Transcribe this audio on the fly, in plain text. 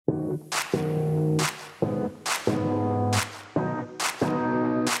Welcome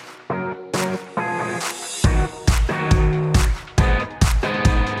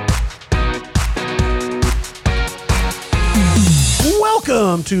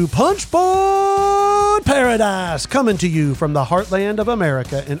to Punchboard Paradise, coming to you from the heartland of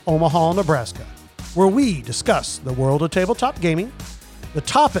America in Omaha, Nebraska, where we discuss the world of tabletop gaming, the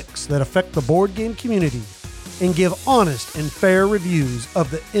topics that affect the board game community, and give honest and fair reviews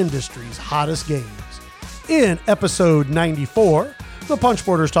of the industry's hottest games. In episode 94, the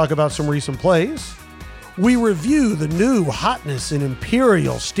Punchboarders talk about some recent plays. We review the new hotness in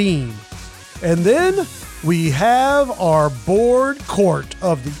Imperial Steam. And then we have our board court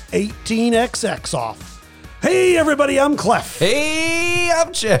of the 18XX off. Hey, everybody, I'm Clef. Hey,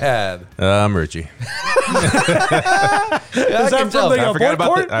 I'm Chad. I'm Richie. I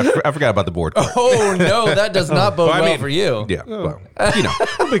forgot about the board. Oh, no, that does not bode well for you. Yeah, well,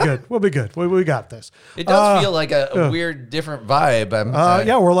 We'll be good. We'll be good. We got this. It does feel like a weird, different vibe.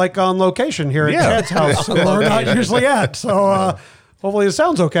 Yeah, we're like on location here at Chad's house. We're not usually at. So hopefully it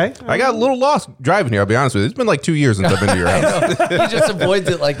sounds okay. I got a little lost driving here, I'll be honest with you. It's been like 2 years since I've been to your house. He just avoids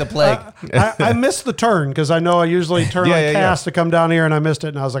it like the plague. I missed the turn because I know I usually turn on cast to come down here, and I missed it,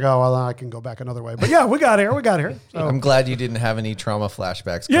 and I was like, oh, well, I can go back another way. But yeah, we got here. So. I'm glad you didn't have any trauma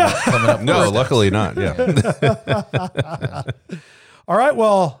flashbacks coming up. No, luckily not. Yeah. All right,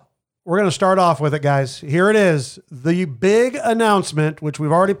 well, we're going to start off with it, guys. Here it is, the big announcement, which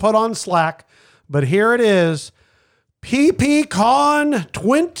we've already put on Slack, but here it is. PPCon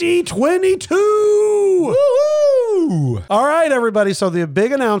 2022. Woo-hoo! All right, everybody. So the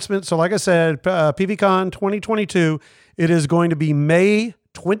big announcement. So like I said, PPCon 2022, it is going to be May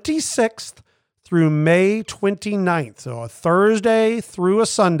 26th through May 29th. So a Thursday through a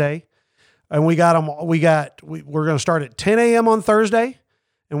Sunday. And we're going to start at 10 a.m. on Thursday.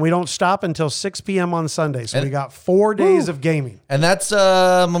 And we don't stop until 6 p.m. on Sunday. So we got 4 days of gaming. And that's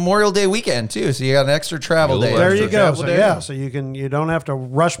Memorial Day weekend, too. So you got an extra travel day. There you go. So, so you don't have to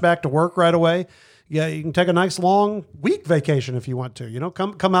rush back to work right away. Yeah, you can take a nice long week vacation if you want to. You know,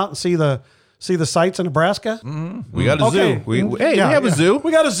 come out and see the sights in Nebraska. Mm-hmm. We got a zoo. We have a zoo.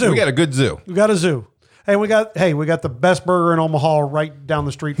 We got a zoo. We got a good zoo. We got a zoo. Hey, we got the best burger in Omaha right down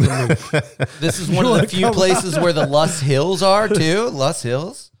the street from me. This is one of the few places where the Luss Hills are too. Luss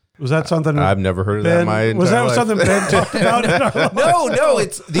Hills. Was that something? I've never heard of that in my entire life. Was that something Ben talked about? No.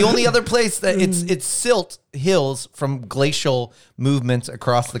 It's the only other place that it's silt hills from glacial movements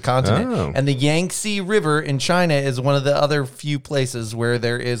across the continent. Oh. And the Yangtze River in China is one of the other few places where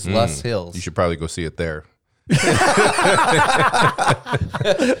there is Luss Hills. You should probably go see it there. I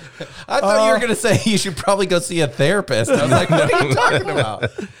thought you were going to say you should probably go see a therapist. I was like, what are you talking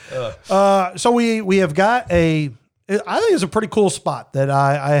about? So we have got I think it's a pretty cool spot that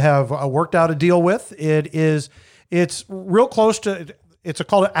I have worked out a deal with. It's real close to, it's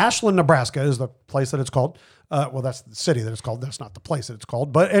called Ashland, Nebraska is the place that it's called. Well, that's the city that it's called. That's not the place that it's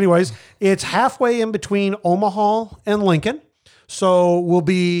called. But anyways, it's halfway in between Omaha and Lincoln. So we'll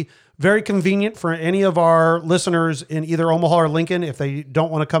be very convenient for any of our listeners in either Omaha or Lincoln. If they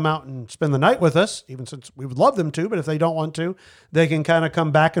don't want to come out and spend the night with us, even since we would love them to, but if they don't want to, they can kind of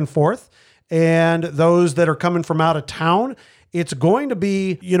come back and forth. And those that are coming from out of town, it's going to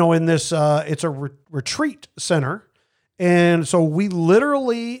be, in this, it's a retreat center. And so we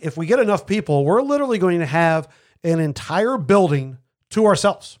literally, if we get enough people, we're literally going to have an entire building to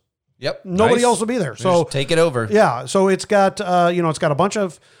ourselves. Yep. Nobody else will be there. So just take it over. Yeah. So it's got, it's got a bunch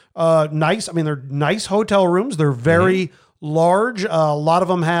of they're nice hotel rooms. They're very large. A lot of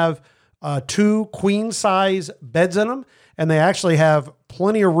them have 2 queen size beds in them. And they actually have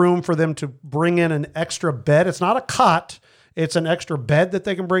plenty of room for them to bring in an extra bed. It's not a cot. It's an extra bed that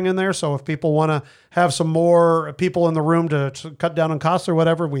they can bring in there. So if people want to have some more people in the room to cut down on costs or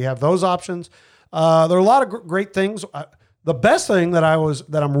whatever, we have those options. There are a lot of great things. The best thing that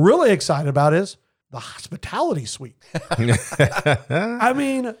I'm really excited about is the hospitality suite. I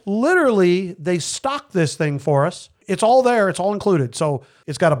mean, literally, they stock this thing for us. It's all there. It's all included. So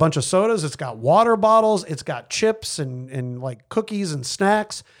it's got a bunch of sodas. It's got water bottles. It's got chips and like cookies and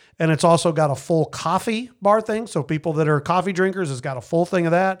snacks. And it's also got a full coffee bar thing. So people that are coffee drinkers, it's got a full thing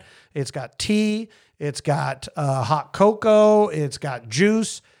of that. It's got tea. It's got hot cocoa. It's got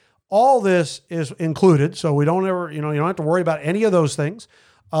juice. All this is included. So we don't ever, you don't have to worry about any of those things.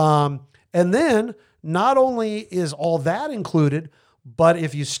 And then not only is all that included, but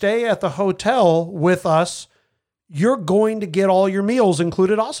if you stay at the hotel with us, you're going to get all your meals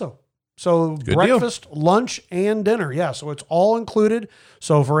included also. So Good breakfast, lunch, and dinner. Yeah, so it's all included.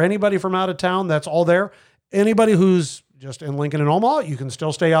 So for anybody from out of town, that's all there. Anybody who's just in Lincoln and Omaha. You can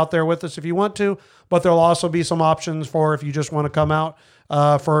still stay out there with us if you want to, but there'll also be some options for if you just want to come out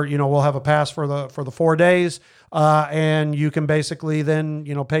for, we'll have a pass for the 4 days. And you can basically then,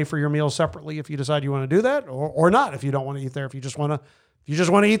 pay for your meals separately if you decide you want to do that or not. If you don't want to eat there, if you just want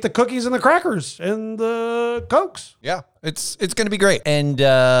to eat the cookies and the crackers and the Cokes. Yeah, it's going to be great. And,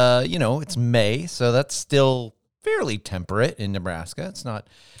 it's May, so that's still fairly temperate in Nebraska. It's not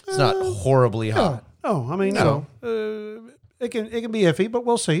horribly hot. No, I mean, it can be iffy, but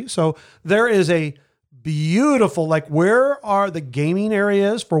we'll see. So there is a beautiful, where are the gaming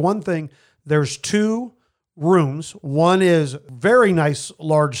areas? For one thing, there's 2 rooms. One is very nice,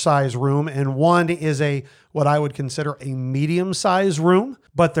 large size room, and one is what I would consider a medium size room,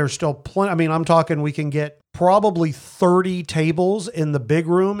 but there's still plenty. I mean, I'm talking, we can get probably 30 tables in the big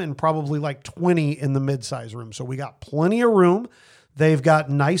room and probably 20 in the mid-size room. So we got plenty of room. They've got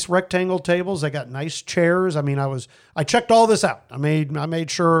nice rectangle tables. They got nice chairs. I mean, I checked all this out. I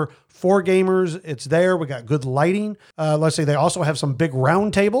made sure for gamers, it's there. We got good lighting. Let's say they also have some big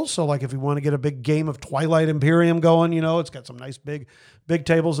round tables. So if you want to get a big game of Twilight Imperium going, it's got some nice big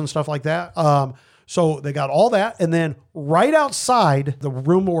tables and stuff like that. So they got all that. And then right outside the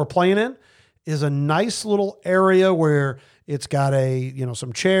room we're playing in is a nice little area where it's got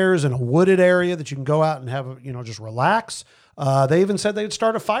some chairs and a wooded area that you can go out and have, just relax. They even said they'd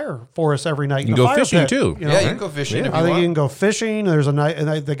start a fire for us every night. You can go fishing too. You can go fishing. Yeah. If you want. You can go fishing. There's a night,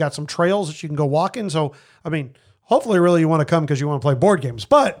 and they got some trails that you can go walking. So, I mean, hopefully, really, you want to come because you want to play board games.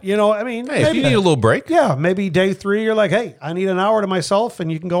 But hey, maybe if you need a little break, maybe day 3, you're like, hey, I need an hour to myself,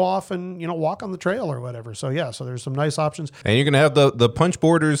 and you can go off and walk on the trail or whatever. So so there's some nice options. and you're gonna have the Punch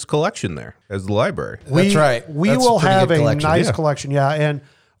Borders collection there as the library. That's right. We That's will a pretty have good a collection. nice collection, and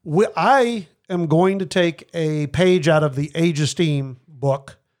I am going to take a page out of the Age of Steam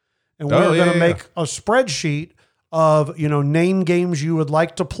book, and we're going to make a spreadsheet of name games you would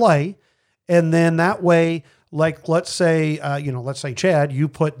like to play, and then that way, let's say Chad, you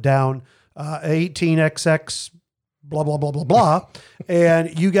put down 18XX blah blah blah blah blah,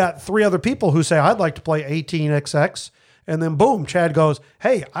 and you got 3 other people who say I'd like to play 18XX. And then boom, Chad goes,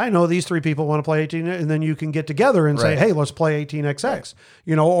 hey, I know these 3 people want to play 18. And then you can get together and say, hey, let's play 18XX.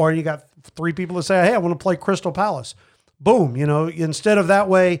 Or you got 3 people that say, hey, I want to play Crystal Palace. Boom, instead of that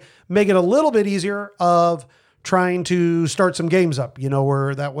way, make it a little bit easier of trying to start some games up,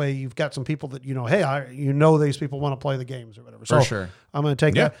 where that way you've got some people that, hey, these people want to play the games or whatever. For sure. I'm going to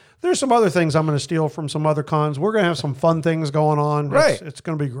take that. There's some other things I'm going to steal from some other cons. We're going to have some fun things going on. Right. It's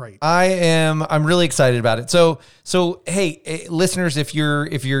going to be great. I'm really excited about it. So hey, listeners, if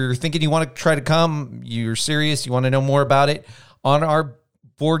you're thinking you want to try to come, you're serious, you want to know more about it, on our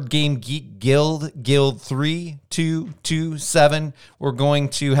Board Game Geek Guild 3227, we're going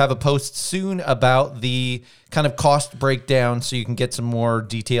to have a post soon about the kind of cost breakdown, so you can get some more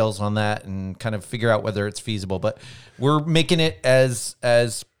details on that and kind of figure out whether it's feasible. But we're making it as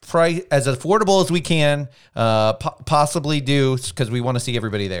affordable as we can possibly do, because we want to see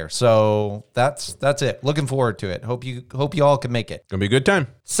everybody there. So that's it. Looking forward to it. Hope you all can make it. Gonna be a good time.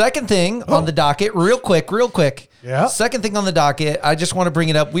 Second thing on the docket, real quick. Yeah. Second thing on the docket, I just want to bring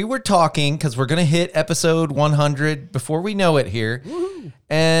it up. We were talking, because we're going to hit episode 100 before we know it here. Woo-hoo.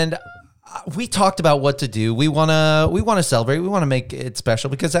 And we talked about what to do. We want to celebrate. We want to make it special,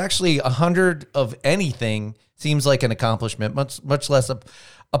 because actually 100 of anything seems like an accomplishment, much less a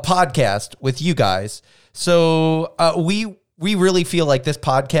podcast with you guys. So we really feel like this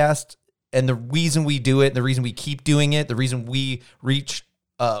podcast, and the reason we do it, the reason we keep doing it, the reason we're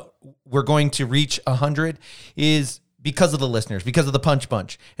going to reach 100 is because of the listeners, because of the Punch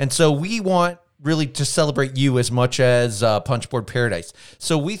Bunch. And so we want really to celebrate you as much as Punchboard Paradise.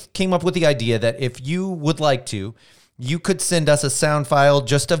 So we came up with the idea that if you would like to, you could send us a sound file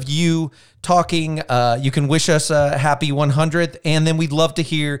just of you talking. You can wish us a happy 100th, and then we'd love to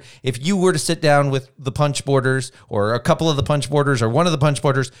hear if you were to sit down with the Punch Boarders, or a couple of the Punch Boarders, or one of the Punch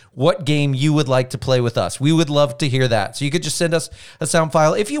Boarders, what game you would like to play with us. We would love to hear that. So you could just send us a sound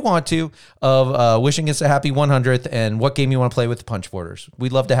file if you want to, of wishing us a happy 100th and what game you want to play with the Punch Boarders.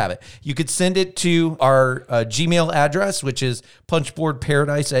 We'd love to have it. You could send it to our Gmail address, which is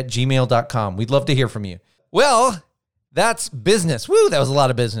punchboardparadise@gmail.com. We'd love to hear from you. Well, that's business. Woo, that was a lot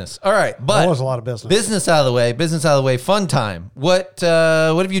of business. All right, but that was a lot of business. Business out of the way. Fun time. What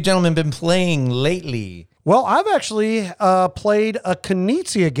have you gentlemen been playing lately? Well, I've actually played a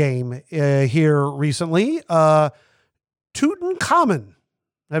Knizia game here recently. Tutankhamun.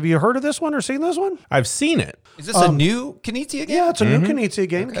 Have you heard of this one or seen this one? I've seen it. Is this a new Knizia game? Yeah, it's a new Knizia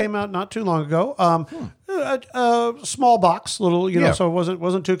game. Okay. Came out not too long ago. A small box, little, so it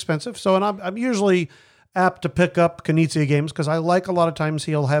wasn't too expensive. So, and I'm usually apt to pick up Knizia games because I like a lot of times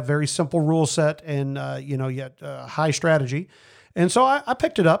he'll have very simple rule set and, yet high strategy. And so I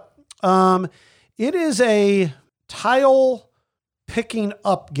picked it up. It is a tile picking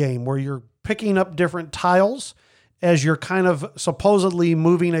up game where you're picking up different tiles as you're kind of supposedly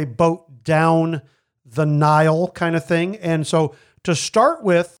moving a boat down the Nile kind of thing. And so to start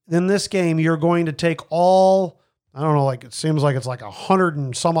with, in this game, you're going to take all, I don't know, like it seems like it's like 100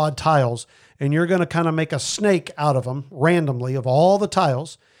 and some odd tiles, and you're going to kind of make a snake out of them randomly of all the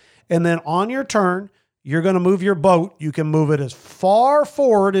tiles. And then on your turn, you're going to move your boat. You can move it as far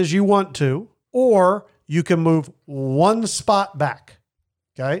forward as you want to, or you can move one spot back.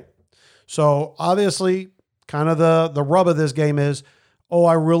 Okay. So obviously, kind of the rub of this game is,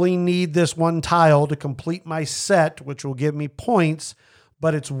 I really need this one tile to complete my set, which will give me points,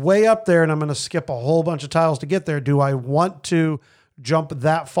 but it's way up there and I'm going to skip a whole bunch of tiles to get there. Do I want to jump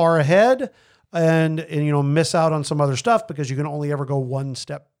that far ahead and miss out on some other stuff because you can only ever go one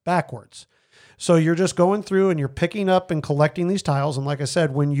step backwards? So you're just going through and you're picking up and collecting these tiles. And like I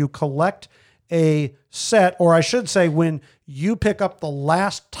said, when you collect a set, or I should say, when you pick up the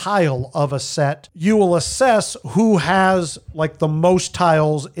last tile of a set, you will assess who has like the most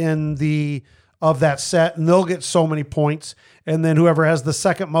tiles of that set, and they'll get so many points. And then whoever has the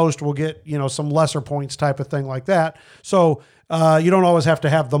second most will get, some lesser points type of thing like that. So you don't always have to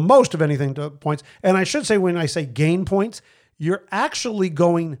have the most of anything to points. And I should say, when I say gain points, you're actually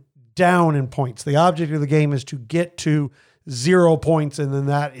going down in points. The object of the game is to get to 0 points, and then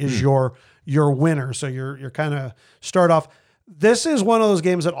that is your winner. So you're kind of start off. This is one of those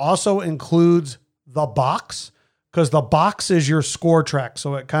games that also includes the box, because the box is your score track.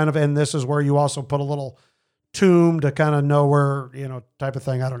 So it kind of, and this is where you also put a little tomb to kind of know where, type of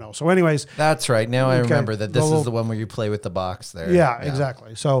thing. I don't know. So anyways. That's right. Now I remember that this is the one where you play with the box there. Yeah,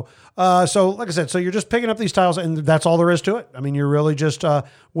 exactly. So like I said, so you're just picking up these tiles and that's all there is to it. I mean, you're really just,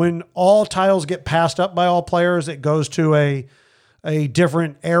 when all tiles get passed up by all players, it goes to a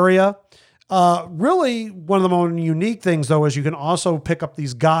different area. Really, one of the more unique things, though, is you can also pick up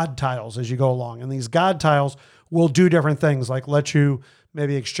these god tiles as you go along. And these god tiles will do different things, like let you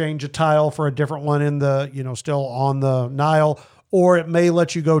maybe exchange a tile for a different one in the, still on the Nile, or it may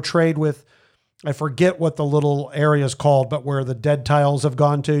let you go trade with, I forget what the little area is called, but where the dead tiles have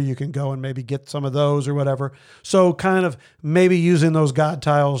gone to, you can go and maybe get some of those or whatever. So kind of maybe using those god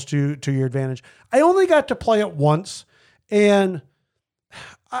tiles to your advantage. I only got to play it once, and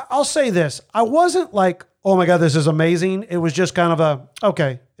I'll say this. I wasn't like, oh my God, this is amazing. It was just kind of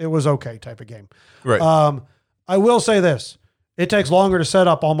it was okay type of game. Right. I will say this. It takes longer to set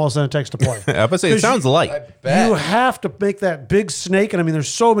up almost than it takes to play. I would say it sounds light. You have to make that big snake. And I mean, there's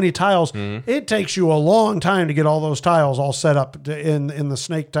so many tiles. Mm-hmm. It takes you a long time to get all those tiles all set up in the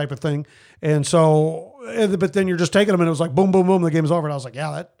snake type of thing. And so, but then you're just taking them and it was like, boom, boom, boom, the game's over. And I was like,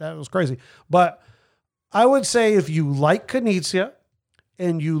 yeah, that was crazy. But I would say if you like Knizia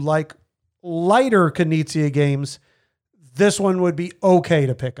and you like lighter Knizia games, this one would be okay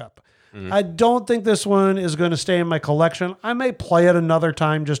to pick up. Mm-hmm. I don't think this one is going to stay in my collection. I may play it another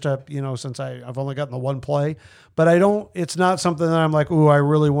time just to, since I've only gotten the one play, but it's not something that I'm like, ooh, I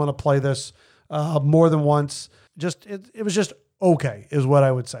really want to play this more than once. It was just okay is what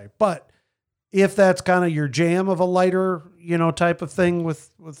I would say. But if that's kind of your jam of a lighter, type of thing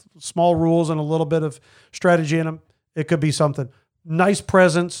with small rules and a little bit of strategy in them, it could be something. Nice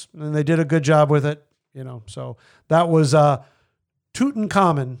presence, and they did a good job with it, So that was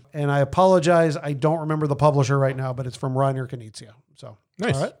Tutankhamun, and I apologize, I don't remember the publisher right now, but it's from Reiner Knizia. So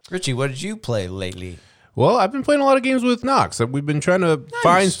nice. All right. Richie, what did you play lately? Well, I've been playing a lot of games with Knox. We've been trying to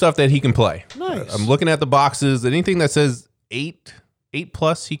find stuff that he can play. Nice. I'm looking at the boxes. Anything that says 8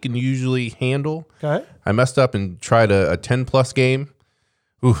 plus, he can usually handle. Okay. I messed up and tried a 10 plus game.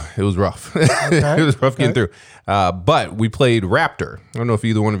 Ooh, it was rough. It was rough getting through. But we played Raptor. I don't know if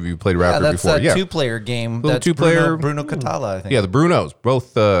either one of you played Raptor before. That's a two-player game. Little That's two-player. Bruno Catala, I think. Yeah, the Brunos,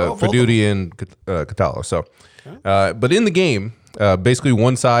 both Faduti and Catala. So, but in the game, basically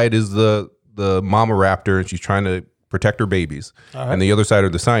one side is the mama raptor, and she's trying to protect her babies, and the other side are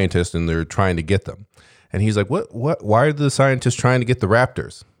the scientists, and they're trying to get them. And he's like, "What? Why are the scientists trying to get the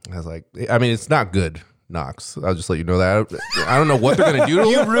raptors?" And I was like, "I mean, it's not good." Knox. I'll just let you know that. I don't know what they're going to do to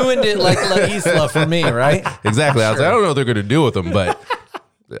them. You ruined it like La Isla for me, right? Exactly. I was like, I don't know what they're going to do with them, but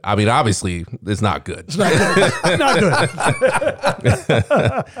I mean, obviously, it's not good. It's not good.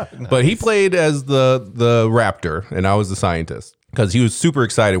 But he played as the raptor, and I was the scientist. Because he was super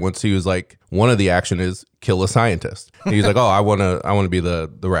excited once he was like, one of the action is kill a scientist. And he's like, oh, I want to be the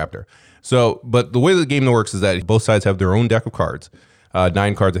raptor. So, but the way the game works is that both sides have their own deck of cards,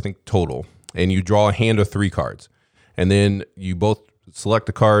 9 cards, I think, total. and you draw a hand of 3 cards. And then you both select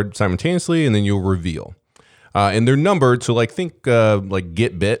a card simultaneously, and then you'll reveal. And they're numbered, so think like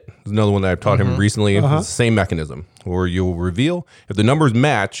Get Bit is another one that I've taught him recently. It's the same mechanism, where you'll reveal. If the numbers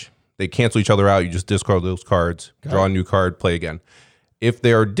match, they cancel each other out. You just discard those cards, draw a new card, play again. If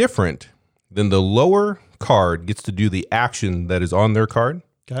they are different, then the lower card gets to do the action that is on their card.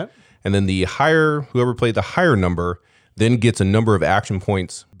 Okay. And then the higher, whoever played the higher number, then gets a number of action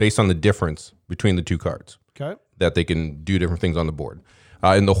points based on the difference between the 2 cards. Okay. That they can do different things on the board.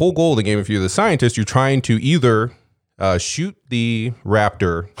 And the whole goal of the game, if you're the scientist, you're trying to either shoot the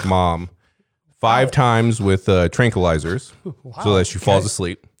raptor mom 5 times with tranquilizers so that she falls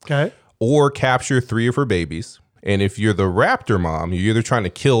asleep. Okay. Or capture 3 of her babies. And if you're the raptor mom, you're either trying to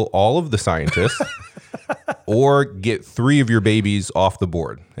kill all of the scientists or get 3 of your babies off the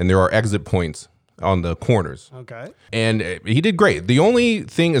board. And there are exit points on the corners. Okay. And he did great. The only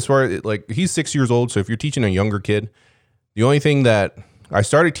thing, as far as he's 6 years old, so if you're teaching a younger kid, the only thing that I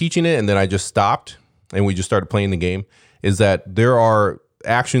started teaching it and then I just stopped and we just started playing the game is that there are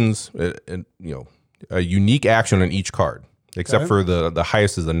actions, a unique action on each card, except for the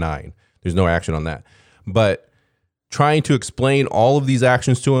highest is a 9. There's no action on that. But trying to explain all of these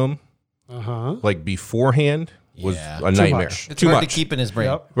actions to him, beforehand, was a nightmare. It's too hard much to keep in his brain.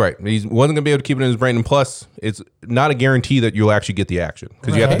 Yep. Right. He wasn't going to be able to keep it in his brain. And plus, it's not a guarantee that you'll actually get the action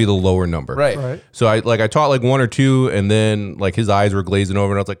because you have to be the lower number. Right. So I taught 1 or 2 and then his eyes were glazing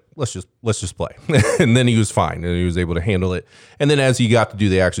over and I was like, let's just play. And then he was fine and he was able to handle it. And then as he got to do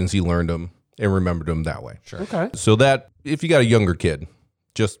the actions, he learned them and remembered them that way. Sure. Okay. So that if you got a younger kid,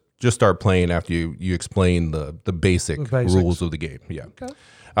 just start playing after you explain the basic rules of the game. Yeah. Okay.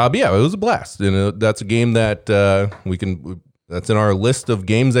 But yeah, it was a blast, and that's a game that that's in our list of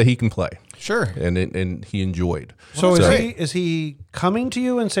games that he can play. Sure, and he enjoyed. So is he coming to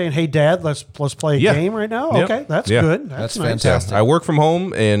you and saying, "Hey, Dad, let's play a game right now"? Yep. Okay, that's good. That's nice. fantastic. Yeah, I work from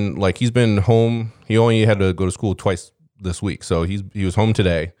home, and he's been home. He only had to go to school twice this week, so he was home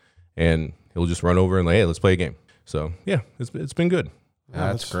today, and he'll just run over and hey, let's play a game. So yeah, it's been good.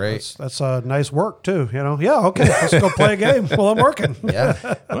 Yeah, that's great. That's nice work too. Yeah. Okay. Let's go play a game while I'm working. Yeah.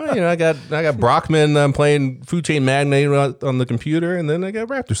 Well, I got Brockman playing Food Chain Magnate on the computer, and then I got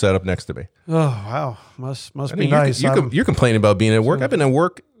Raptor set up next to me. Oh wow, must be nice. You're complaining about being at work. I've been at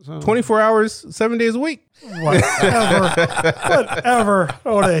work 24 hours, 7 days a week. Whatever. I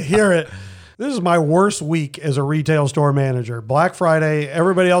want to hear it. This is my worst week as a retail store manager. Black Friday,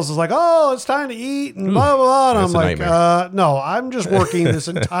 everybody else is like, "Oh, it's time to eat," and blah, blah, blah. And I'm like, no, I'm just working this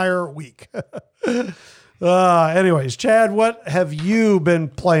entire week. Anyways, Chad, what have you been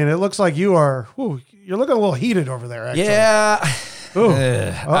playing? It looks like you're looking a little heated over there, actually. Yeah.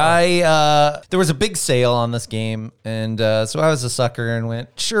 There was a big sale on this game, and so I was a sucker and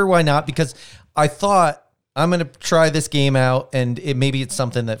went, sure, why not? Because I thought, I'm going to try this game out, and maybe it's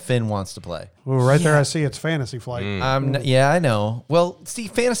something that Finn wants to play. Ooh, right there, I see it's Fantasy Flight. Yeah, I know. Well, see,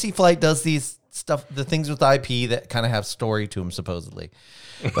 Fantasy Flight does the things with IP that kind of have story to them, supposedly.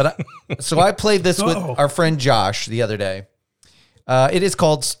 But so I played this with our friend Josh the other day. It is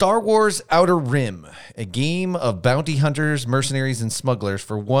called Star Wars Outer Rim, a game of bounty hunters, mercenaries, and smugglers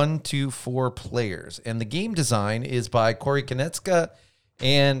for 1 to 4 players. And the game design is by Corey Konecka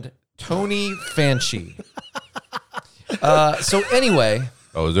and Tony Fanchi. So anyway.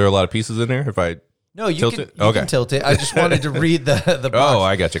 Oh, is there a lot of pieces in there? No, you can tilt it. I just wanted to read the box. Oh,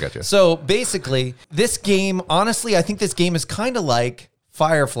 I gotcha. So basically, this game, honestly, I think this game is kind of like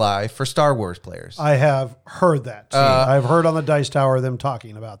Firefly for Star Wars players. I have heard that. I've heard on the Dice Tower them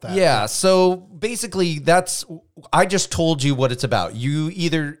talking about that. Yeah. So basically, I just told you what it's about. You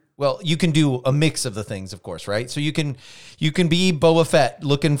can do a mix of the things, of course, right? So you can be Boba Fett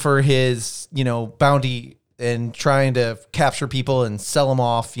looking for his, bounty and trying to capture people and sell them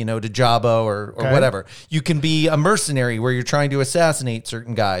off, to Jabba or whatever. You can be a mercenary where you're trying to assassinate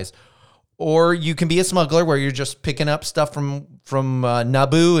certain guys. Or you can be a smuggler where you're just picking up stuff from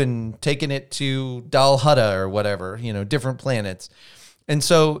Naboo and taking it to Dal Hutta or whatever, different planets. And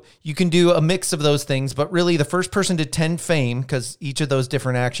so you can do a mix of those things, but really the first person to 10 fame, because each of those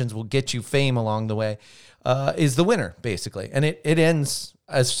different actions will get you fame along the way, is the winner, basically. And it ends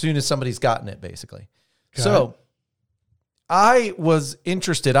as soon as somebody's gotten it, basically. Okay. So I was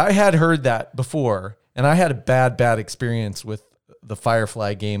interested. I had heard that before, and I had a bad experience with the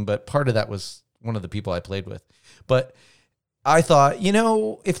Firefly game, but part of that was one of the people I played with. But I thought,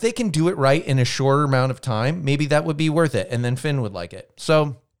 if they can do it right in a shorter amount of time, maybe that would be worth it. And then Finn would like it.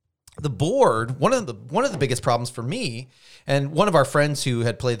 So the board, one of the biggest problems for me, and one of our friends who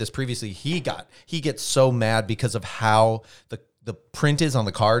had played this previously, he gets so mad because of how the print is on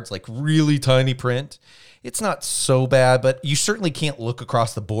the cards, like really tiny print. It's not so bad, but you certainly can't look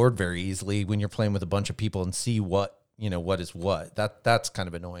across the board very easily when you're playing with a bunch of people and see what is what. That's kind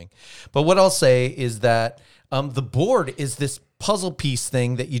of annoying. But what I'll say is that the board is this puzzle piece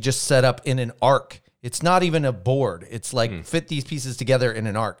thing that you just set up in an arc. It's not even a board. It's like fit these pieces together in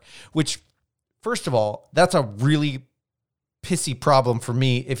an arc, which, first of all, that's a really pissy problem for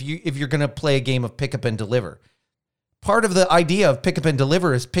me if you're going to play a game of pick up and deliver. Part of the idea of pick up and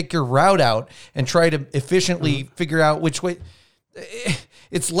deliver is pick your route out and try to efficiently figure out which way.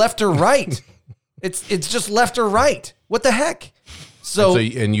 It's left or right. It's just left or right. What the heck? So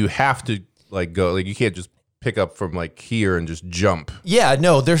and you have to like go, like you can't just pick up from like here and just jump. Yeah,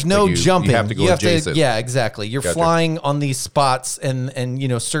 no, there's no jumping. You have to go adjacent. Yeah, exactly. You're flying on these spots and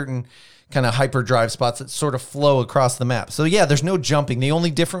certain kind of hyperdrive spots that sort of flow across the map. So yeah, there's no jumping. The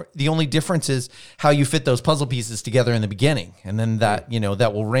only difference is how you fit those puzzle pieces together in the beginning, and then that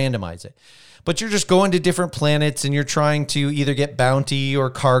will randomize it. But you're just going to different planets and you're trying to either get bounty or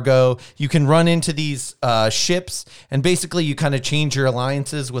cargo. You can run into these ships, and basically you kind of change your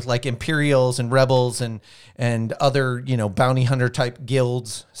alliances with like Imperials and Rebels and other, bounty hunter type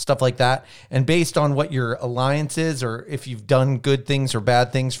guilds, stuff like that. And based on what your alliance is, or if you've done good things or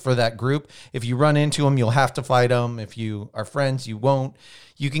bad things for that group, if you run into them, you'll have to fight them. If you are friends, you won't.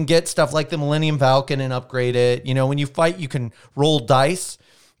 You can get stuff like the Millennium Falcon and upgrade it. When you fight, you can roll dice.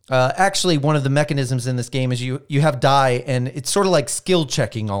 Actually, one of the mechanisms in this game is you have die, and it's sort of like skill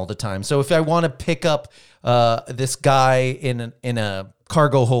checking all the time. So if I want to pick up this guy in a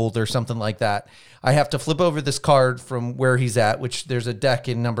cargo hold or something like that, I have to flip over this card from where he's at, which there's a deck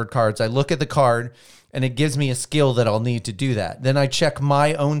in numbered cards. I look at the card, and it gives me a skill that I'll need to do that. Then I check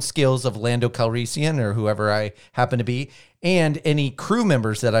my own skills of Lando Calrissian or whoever I happen to be, and any crew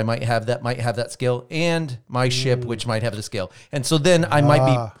members that I might have that skill, and my ship, which might have the skill. And so then I might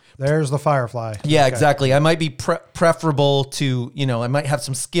be... There's the Firefly. Yeah, okay. Exactly. I might be preferable to, I might have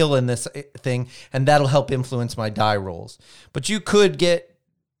some skill in this thing, and that'll help influence my die rolls. But you could get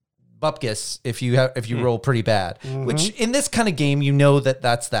bupkis if you roll pretty bad, which in this kind of game,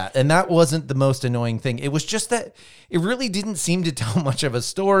 that's that. And that wasn't the most annoying thing. It was just that it really didn't seem to tell much of a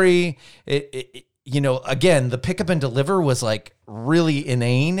story. Again, the pick up and deliver was like really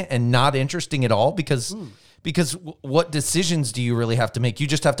inane and not interesting at all because what decisions do you really have to make? You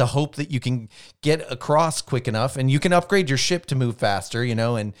just have to hope that you can get across quick enough, and you can upgrade your ship to move faster,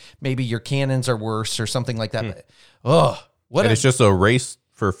 and maybe your cannons are worse or something like that. But, it's just a race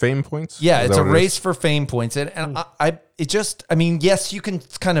for fame points? Yeah, it's a race for fame points. And yes, you can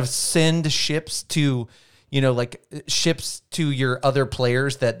kind of send ships to, ships to your other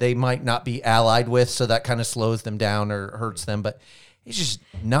players that they might not be allied with, so that kind of slows them down or hurts them. But it's just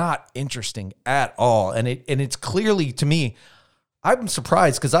not interesting at all. And it's clearly, to me, I'm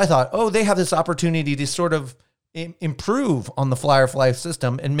surprised because I thought, they have this opportunity to sort of improve on the Firefly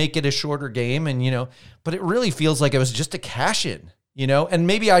system and make it a shorter game. And, but it really feels like it was just a cash in, and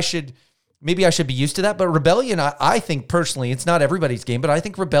maybe I should be used to that. But Rebellion, I think personally, it's not everybody's game, but I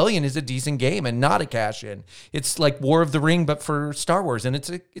think Rebellion is a decent game and not a cash in. It's like War of the Ring, but for Star Wars. And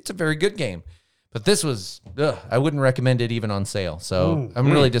it's a very good game. But this was, I wouldn't recommend it even on sale. So I'm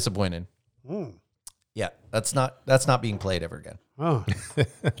really disappointed. Yeah, that's not being played ever again. Oh.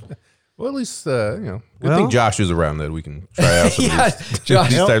 Well, at least, good thing Josh is around that we can try out some of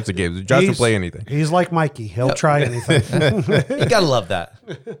these types of games. Josh can play anything. He's like Mikey. He'll try anything. You got to love that.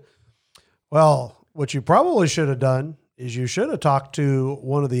 Well, what you probably should have done is you should have talked to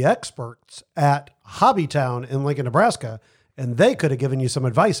one of the experts at Hobbytown in Lincoln, Nebraska, and they could have given you some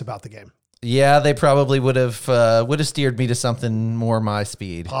advice about the game. Yeah, they probably would have steered me to something more my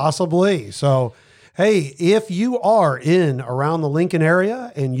speed. Possibly. So, hey, if you are in around the Lincoln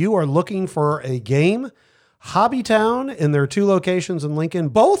area and you are looking for a game, Hobbytown and their 2 locations in Lincoln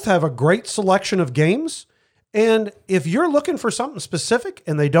both have a great selection of games. And if you're looking for something specific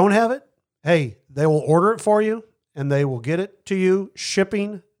and they don't have it, hey, they will order it for you and they will get it to you,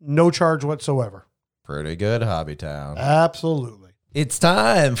 shipping, no charge whatsoever. Pretty good, Hobbytown. Absolutely. It's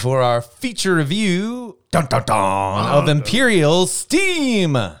time for our feature review of Imperial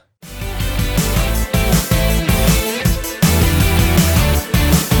Steam.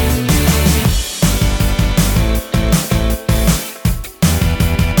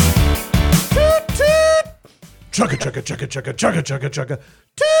 Chugga, chugga, chugga, chugga, chugga, chugga, chugga.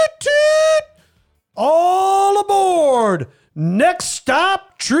 Toot, toot. All aboard. Next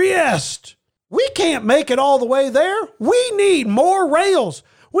stop, Trieste. We can't make it all the way there. We need more rails.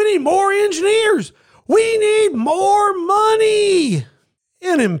 We need more engineers. We need more money.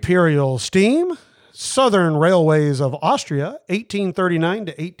 In Imperial Steam, Southern Railways of Austria, 1839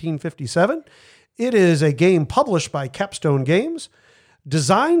 to 1857. It is a game published by Capstone Games,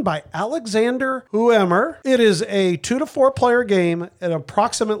 designed by Alexander Huemer. It is a 2 to 4 player game at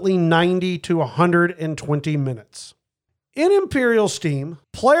approximately 90 to 120 minutes. In Imperial Steam,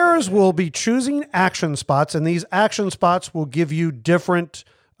 players will be choosing action spots, and these action spots will give you different,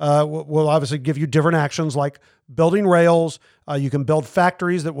 will obviously give you different actions like building rails. You can build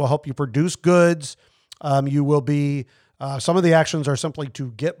factories that will help you produce goods. You will be, some of the actions are simply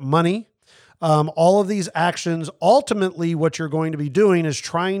to get money. All of these actions, ultimately what you're going to be doing is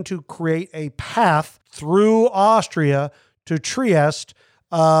trying to create a path through Austria to Trieste.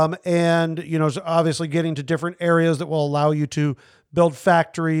 And, you know, obviously getting to different areas that will allow you to build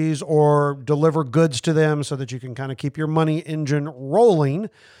factories or deliver goods to them so that you can kind of keep your money engine rolling.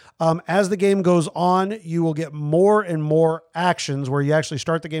 As the game goes on, you will get more and more actions where you actually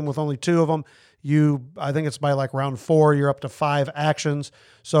start the game with only 2 of them. I think it's by like round 4, you're up to 5 actions.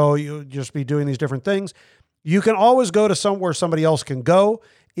 So you just be doing these different things. You can always go to somewhere somebody else can go.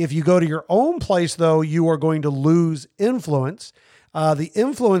 If you go to your own place, though, you are going to lose influence. The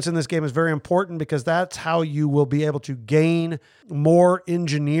influence in this game is very important because that's how you will be able to gain more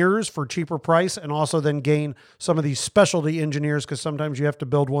engineers for cheaper price, and also then gain some of these specialty engineers, because sometimes you have to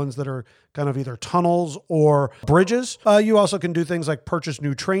build ones that are kind of either tunnels or bridges. You also can do things like purchase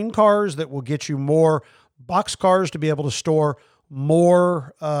new train cars that will get you more box cars to be able to store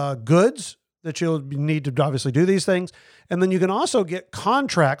more goods that you'll need to obviously do these things. And then you can also get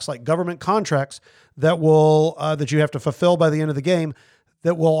contracts, like government contracts, that will that you have to fulfill by the end of the game,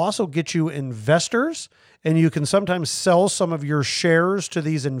 that will also get you investors, and you can sometimes sell some of your shares to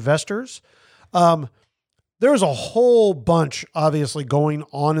these investors. There's a whole bunch obviously going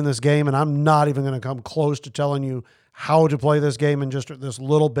on in this game, and I'm not even going to come close to telling you how to play this game in just this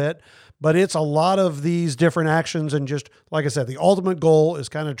little bit, but it's a lot of these different actions. And just like I said, the ultimate goal is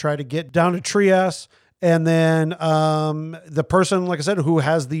kind of try to get down to Trieste. And then the person, like I said, who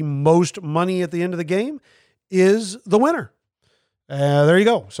has the most money at the end of the game is the winner. There you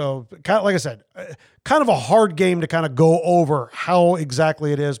go. So kind of, like I said, kind of a hard game to kind of go over how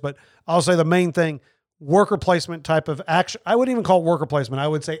exactly it is. But I'll say the main thing, worker placement type of action. I wouldn't even call it worker placement. I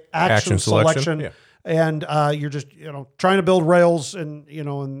would say action selection. Yeah. And you're just, you know, trying to build rails and, you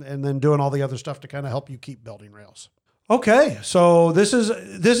know, and then doing all the other stuff to kind of help you keep building rails. Okay, so this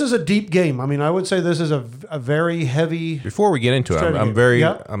is a deep game. I mean, I would say this is a very heavy. Before we get into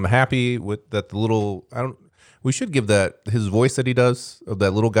it, I'm happy with that. The little we should give that his voice that he does of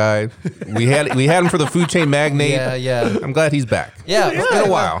that little guy. We had him for the food chain magnate. Yeah. I'm glad he's back. Yeah, it's been a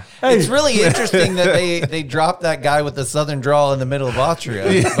while. Hey. It's really interesting that they dropped that guy with the southern drawl in the middle of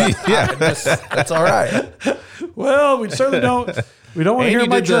Austria. Yeah, that's all right. Well, we certainly don't. We don't want to hear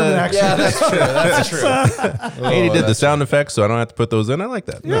my German accent. Yeah, that's true. And he did the sound effects, so I don't have to put those in. I like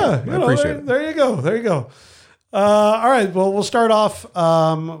that. Yeah, I appreciate it. There you go. All right, well, we'll start off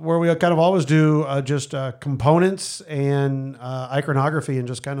where we kind of always do, just components and iconography and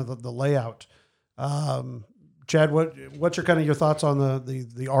just kind of the layout. Chad, what's your thoughts on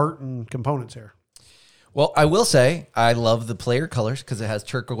the art and components here? Well, I will say I love the player colors because it has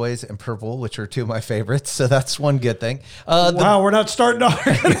turquoise and purple, which are 2 of my favorites. So that's one good thing. Wow, we're not starting to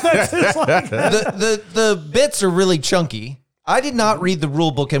the bits are really chunky. I did not read the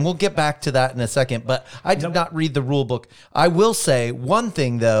rule book, and we'll get back to that in a second, but I did not read the rule book. I will say one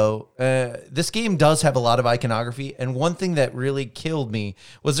thing, though. This game does have a lot of iconography, and one thing that really killed me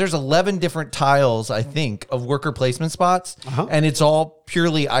was there's 11 different tiles, I think, of worker placement spots, and it's all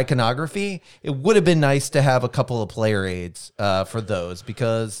purely iconography. It would have been nice to have a couple of player aids for those,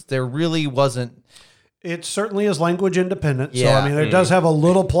 because there really wasn't. It certainly is language independent. Yeah. So, I mean, it does have a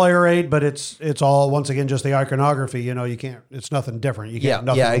little player aid, but it's all, once again, just the iconography. You know, you can't, it's nothing different. You can't,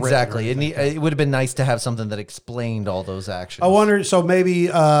 nothing exactly. It would have been nice to have something that explained all those actions. I wonder, so maybe,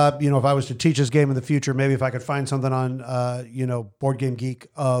 if I was to teach this game in the future, maybe if I could find something on, Board Game Geek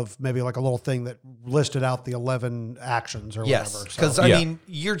of maybe like a little thing that listed out the 11 actions or whatever. Because, I mean,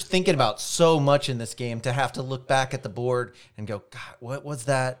 you're thinking about so much in this game to have to look back at the board and go, God, what was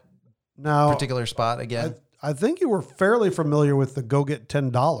that? Particular spot again. I think you were fairly familiar with the go get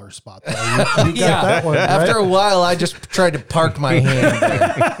 $10 spot. You got that one, right? After a while, I just tried to park my hand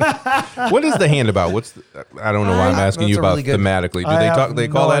there. What is the hand about? I don't know why I'm asking you about really thematically. Do they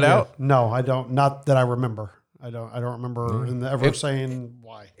call that out? No, I don't. Not that I remember. I don't remember ever saying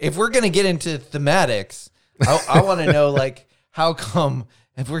why. If we're gonna get into thematics, I want to know like how come.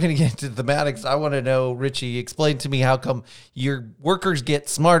 If we're going to get into thematics, I want to know, Richie, explain to me how come your workers get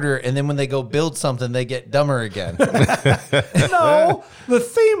smarter and then when they go build something, they get dumber again. No, the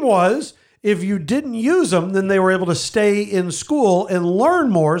theme was If you didn't use them, then they were able to stay in school and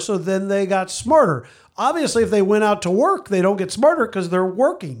learn more, so then they got smarter. Obviously, if they went out to work, they don't get smarter because they're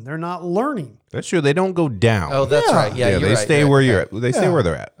working. They're not learning. That's true. They don't go down. Oh, that's right. Yeah, they stay where you're at. They stay where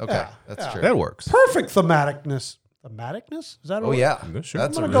they're at. Okay, that's true. That works. Perfect thematicness. Thematicness? Is that? Oh yeah, Sure.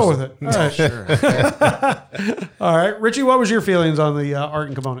 that's I'm gonna go with it. All right. Sure. Okay. All right, Richie. What was your feelings on the art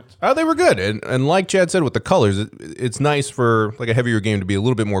and components? They were good, and like Chad said, with the colors, it's nice for like a heavier game to be a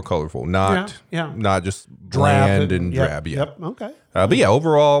little bit more colorful, not just bland and drab. Yeah. Yep. Okay. But yeah,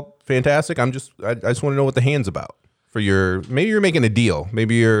 overall fantastic. I just want to know what the hand's about for maybe you're making a deal.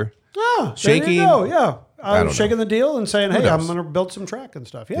 Maybe you're shaking. There you go. Yeah. I was shaking know. the deal and saying, "Hey, I'm going to build some track and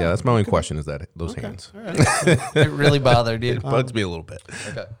stuff." Yeah, that's my only question: is that those hands? All right. It really bothered you. It bugs me a little bit.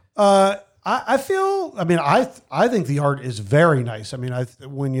 Okay. I feel. I mean, I think the art is very nice. I mean,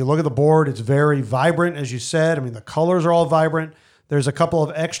 when you look at the board, it's very vibrant, as you said. I mean, the colors are all vibrant. There's a couple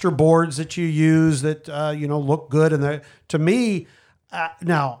of extra boards that you use that look good, and to me,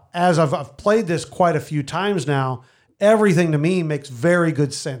 now as I've played this quite a few times now, everything to me makes very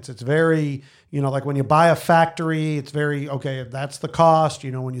good sense. It's very, like when you buy a factory, it's very, okay, that's the cost.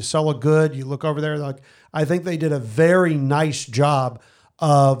 When you sell a good, you look over there, like, I think they did a very nice job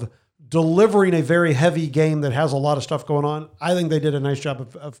of delivering a very heavy game that has a lot of stuff going on. I think they did a nice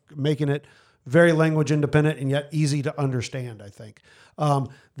job of making it very language independent and yet easy to understand, I think.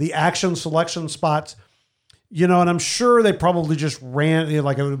 The action selection spots, and I'm sure they probably just ran,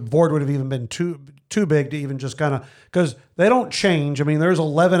 like a board would have even been too big to even just kind of, because they don't change. I mean, there's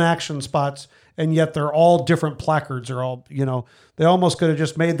 11 action spots, and yet they're all different placards. They're all, they almost could have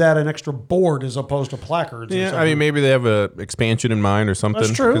just made that an extra board as opposed to placards. Yeah, I mean, maybe they have a expansion in mind or something.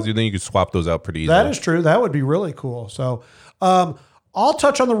 That's true. Because then you could swap those out pretty easily. That is true. That would be really cool. So I'll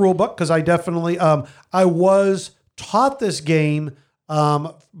touch on the rule book because I definitely, I was taught this game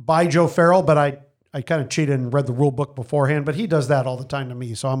by Joe Farrell, but I kind of cheated and read the rule book beforehand, but he does that all the time to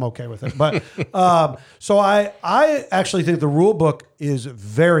me, so I'm okay with it. But so I actually think the rule book is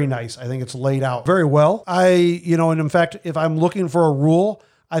very nice. I think it's laid out very well. And in fact, if I'm looking for a rule,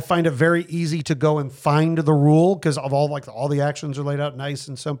 I find it very easy to go and find the rule because of all the actions are laid out nice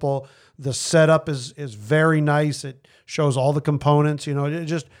and simple. The setup is very nice. It shows all the components. It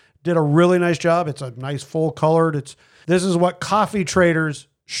just did a really nice job. It's a nice full colored. This is what Coffee Traders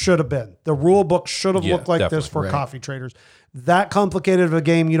should have been. The rule book should have looked like this for Coffee Traders. That complicated of a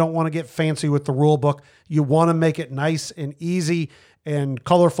game, you don't want to get fancy with the rule book. You want to make it nice and easy and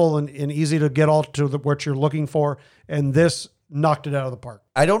colorful and easy to get all to what you're looking for. And this knocked it out of the park.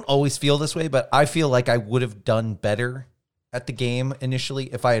 I don't always feel this way, but I feel like I would have done better at the game initially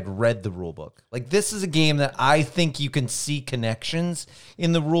if I had read the rule book. Like, this is a game that I think you can see connections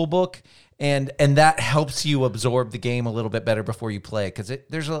in the rule book. And that helps you absorb the game a little bit better before you play, because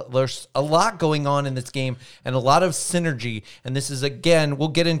there's a lot going on in this game and a lot of synergy. And this is, again, we'll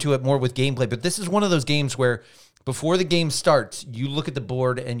get into it more with gameplay, but this is one of those games where before the game starts, you look at the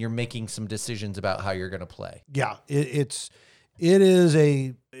board and you're making some decisions about how you're going to play. Yeah, it is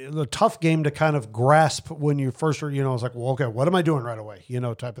a tough game to kind of grasp when you first, it's like, well, okay, what am I doing right away?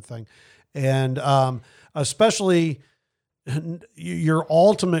 Type of thing. And especially your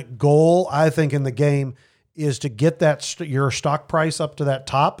ultimate goal, I think, in the game is to get your stock price up to that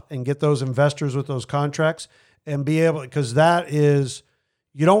top and get those investors with those contracts and be able, because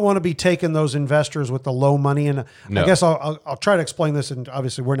you don't want to be taking those investors with the low money. And no. I guess I'll try to explain this. And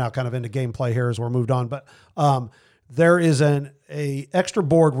obviously we're now kind of into gameplay here as we're moved on, but there is a extra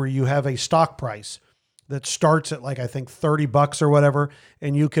board where you have a stock price that starts at, like, I think $30 or whatever,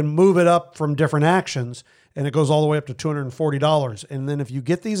 and you can move it up from different actions, and it goes all the way up to $240. And then if you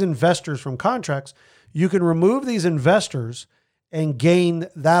get these investors from contracts, you can remove these investors and gain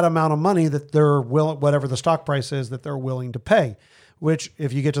that amount of money that they're whatever the stock price is that they're willing to pay, which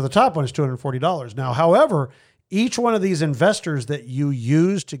if you get to the top one is $240. Now, however, each one of these investors that you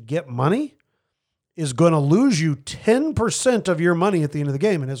use to get money is going to lose you 10% of your money at the end of the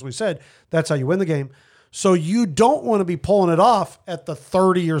game. And as we said, that's how you win the game. So you don't want to be pulling it off at the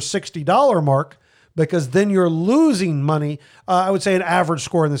 $30 or $60 mark, because then you're losing money. I would say an average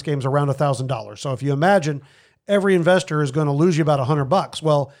score in this game is around $1,000. So if you imagine every investor is going to lose you about $100.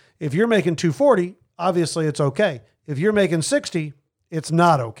 Well, if you're making $240, obviously it's okay. If you're making $60, it's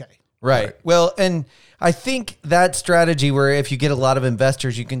not okay. Right. Well, and I think that strategy where if you get a lot of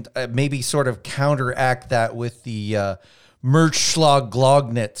investors, you can maybe sort of counteract that with the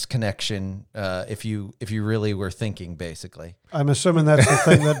Merchschlag-Glognitz connection, if you really were thinking, basically. I'm assuming that's the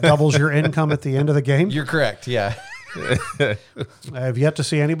thing that doubles your income at the end of the game. You're correct, yeah. I have yet to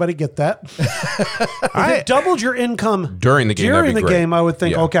see anybody get that. If it doubled your income During the game, that'd during be the great. game, I would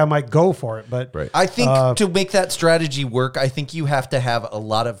think, Yeah. okay, I might go for it. But Right. I think to make that strategy work, I think you have to have a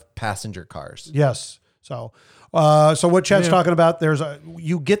lot of passenger cars. yes. So what Chad's talking about,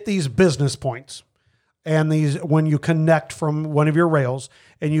 you get these business points, and these when you connect from one of your rails,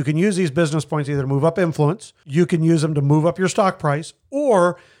 and you can use these business points either to move up influence, you can use them to move up your stock price,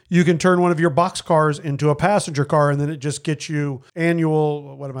 or you can turn one of your box cars into a passenger car, and then it just gets you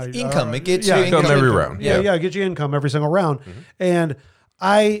annual Income. It gets yeah, you Income income every round. Yeah, it gets you income every single round. And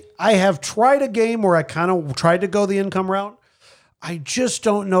I have tried a game where I kind of tried to go the income route. I just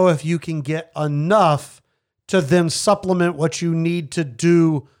don't know if you can get enough to then supplement what you need to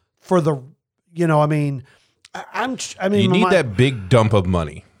do for the, you mean, You need that big dump of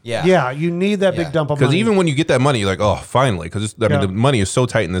money. Yeah. you need that big dump of Because money. even when you get that money, you're like, oh, finally. Because the money is so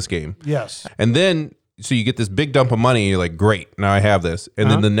tight in this game. Yes. And then, so you get this big dump of money, and you're like, great, now I have this. And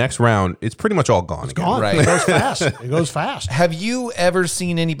then the next round, it's pretty much all gone. It's Gone. Right. It goes fast. It goes fast. Have you ever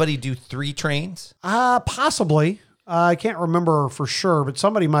seen anybody do 3 trains? Possibly. I can't remember for sure, but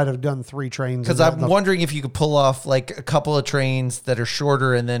somebody might have done 3 trains. Because I'm wondering if you could pull off like a couple of trains that are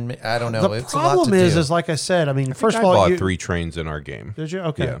shorter, and then I don't know. The It's a lot problem to is do. like I said, first I of all, bought 3 trains in our game. Did you?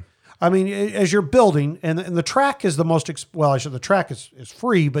 Okay. Yeah. I mean, as you're building, and the track is the most, the track is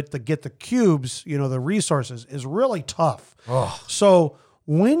free, but to get the cubes, the resources is really tough. So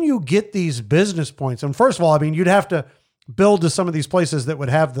when you get these business points, and first of all, you'd have to build to some of these places that would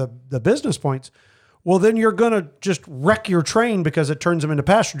have the business points. Well, then you're going to just wreck your train because it turns them into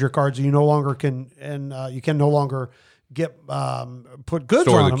passenger cars. And you no longer can, you can no longer get, put goods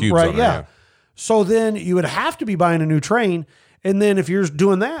Store on the them. cubes Right. on it, Yeah. yeah. So then you would have to be buying a new train. And then if you're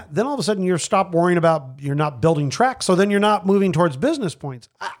doing that, then all of a sudden you're worrying about you're not building tracks. So then you're not moving towards business points.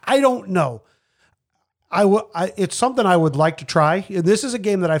 I don't know. It's something I would like to try. This is a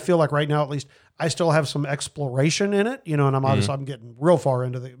game that I feel like right now, at least, I still have some exploration in it, and I'm obviously I'm getting real far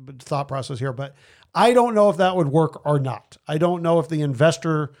into the thought process here, but I don't know if that would work or not. I don't know if the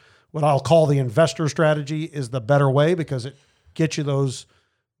investor, what I'll call the investor strategy, is the better way because it gets you those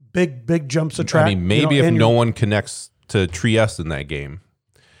big jumps of track. Maybe if no one connects to Trieste in that game.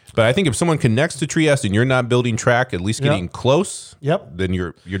 But I think if someone connects to Trieste and you're not building track, at least getting close, then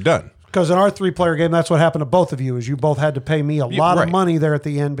you're done. Because in our 3-player game, that's what happened to both of you, is you both had to pay me a lot of right. money there at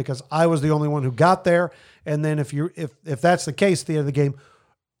the end because I was the only one who got there. And then if that's the case at the end of the game,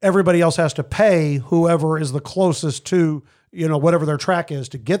 everybody else has to pay whoever is the closest to, whatever their track is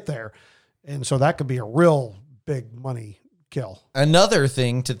to get there. And so that could be a real big money kill. Another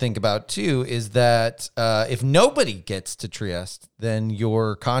thing to think about too is that if nobody gets to Trieste, then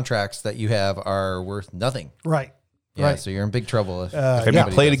your contracts that you have are worth nothing. Right. Yeah, right. so you're in big trouble. If Have you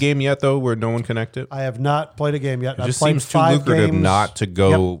anybody played a does. game yet, though, where no one connected? I have not played a game yet. It just I've played seems too 5 lucrative games. not to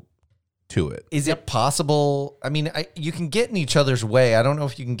go to it. Is it possible? You can get in each other's way. I don't know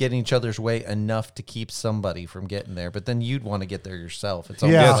if you can get in each other's way enough to keep somebody from getting there, but then you'd want to get there yourself. It's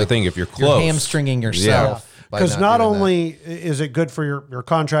almost Yeah. That's the like thing. If you're you're close, hamstringing yourself. by Because not doing that. only is it good for your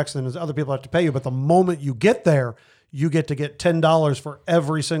contracts and other people have to pay you, but the moment you get there, you get to get $10 for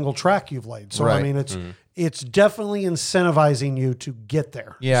every single track you've laid. So Right. it's definitely incentivizing you to get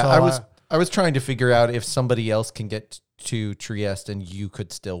there. Yeah, So, I was trying to figure out if somebody else can get to Trieste and you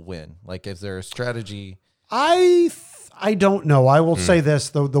could still win. Like, is there a strategy? I don't know. I will say this: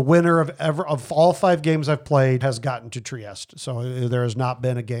 the winner of all 5 games I've played has gotten to Trieste. So there has not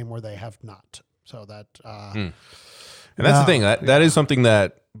been a game where they have not. So that. And that's the thing. That is something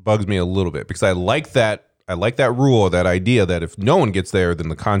that bugs me a little bit because I like that rule, that idea that if no one gets there, then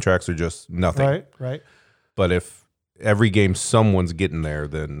the contracts are just nothing. Right. But if every game someone's getting there,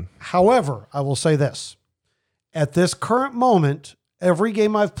 then However, I will say this. At this current moment, every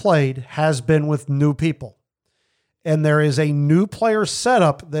game I've played has been with new people. And there is a new player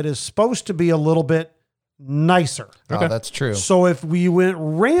setup that is supposed to be a little bit nicer. Oh, that's true. So if we went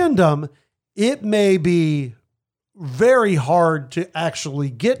random, it may be very hard to actually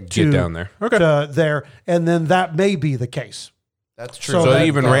get down there. Okay. to there. And then that may be the case. That's true. So So that- it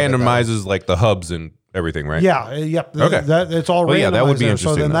even randomizes like the hubs and everything, right? Yeah. Yep. Okay. It's all Well, randomized yeah, that would be there.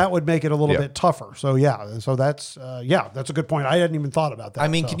 So interesting then then. that would make it a little Yeah. bit tougher. So yeah. So that's a good point. I hadn't even thought about that. I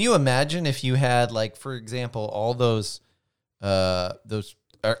mean, So. can you imagine if you had, like, for example, all those are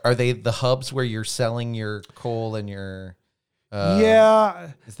they the hubs where you're selling your coal and your Yeah.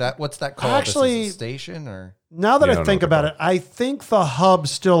 what's that called? Actually- Is this a station or Now that Yeah, I I don't think know what about it, I think the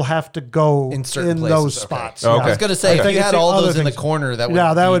hubs still have to go in certain places? those Okay. spots. Oh, Yeah. okay. I was gonna say, I if think you it's had the all other those in the things. corner, that would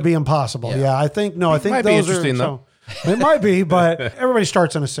Yeah, that would be impossible. Yeah. Yeah, I think Might be those interesting, are. though. It might be, but everybody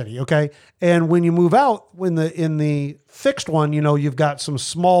starts in a city, okay? And when you move out, in the fixed one, you've got some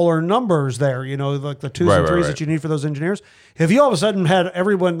smaller numbers there, like the twos and threes that you need for those engineers. If you all of a sudden had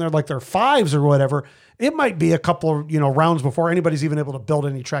everyone there like their fives or whatever, it might be a couple of, rounds before anybody's even able to build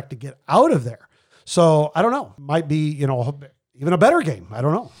any track to get out of there. So I don't know. Might be, even a better game. I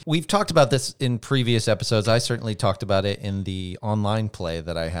don't know. We've talked about this in previous episodes. I certainly talked about it in the online play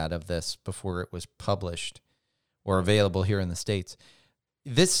that I had of this before it was published or available here in the States.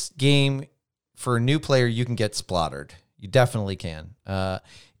 This game, for a new player, you can get splattered. You definitely can.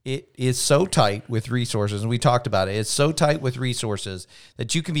 It is so tight with resources, and we talked about it. It's so tight with resources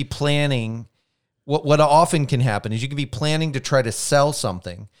that you can be planning. What often can happen is you can be planning to try to sell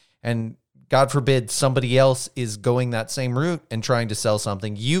something, and God forbid somebody else is going that same route and trying to sell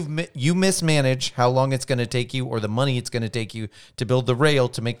something. You mismanage how long it's going to take you or the money it's going to take you to build the rail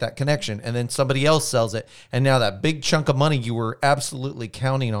to make that connection. And then somebody else sells it. And now that big chunk of money you were absolutely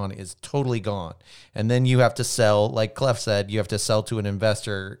counting on is totally gone. And then you have to sell, like Clef said, you have to sell to an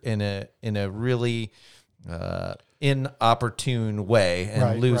investor in a really inopportune way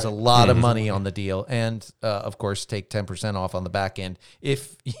and lose a lot of money on the deal, and of course take 10% off on the back end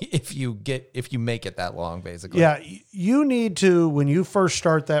if you make it that long, basically. Yeah, you need to, when you first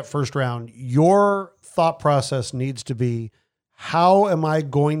start that first round, your thought process needs to be, how am I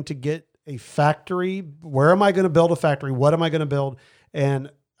going to get a factory? Where am I going to build a factory? What am I going to build?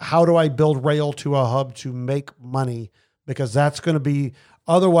 And how do I build rail to a hub to make money? Because that's going to be,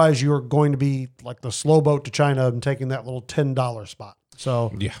 otherwise you're going to be like the slow boat to China and taking that little $10 spot.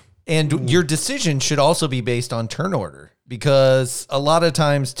 So, yeah. And your decision should also be based on turn order, because a lot of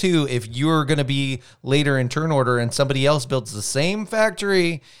times too, if you're going to be later in turn order and somebody else builds the same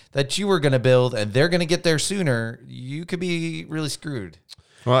factory that you were going to build and they're going to get there sooner, you could be really screwed.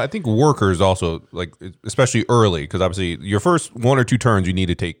 Well, I think workers also, like, especially early, because obviously your first one or two turns, you need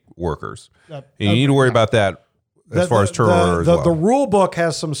to take workers. And you need to worry about that as far as turn order as well. The rule book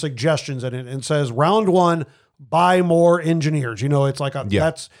has some suggestions in it and says round one, buy more engineers. It's like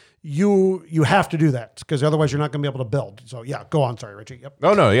that's you have to do that, because otherwise you're not going to be able to build. So yeah, go on. Sorry, Richie. Yep.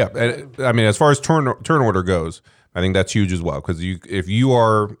 Oh no, yeah. I mean, as far as turn order goes, I think that's huge as well, because if you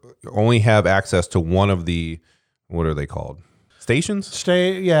only have access to one of the, what are they called? Stations?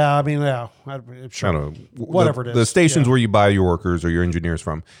 Yeah, I mean, yeah. Sure. I don't know. Whatever it is. The stations where you buy your workers or your engineers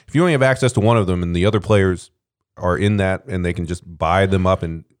from. If you only have access to one of them and the other players are in that and they can just buy them up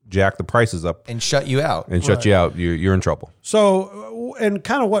and jack the prices up and shut you out, you're in trouble. So, and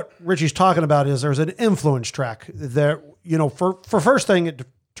kind of what Richie's talking about is there's an influence track that, for first thing, it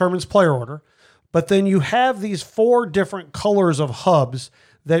determines player order, but then you have these 4 different colors of hubs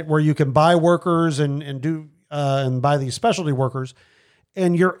where you can buy workers and buy these specialty workers,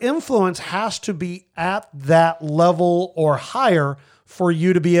 and your influence has to be at that level or higher for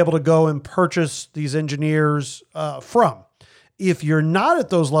you to be able to go and purchase these engineers from. If you're not at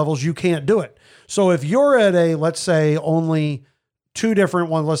those levels, you can't do it. So if you're at let's say only 2 different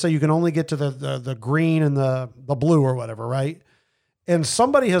ones, let's say you can only get to the green and the blue or whatever, right? And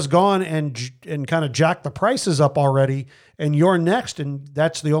somebody has gone and kind of jacked the prices up already, and you're next, and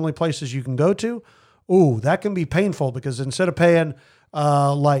that's the only places you can go to. Ooh, that can be painful, because instead of paying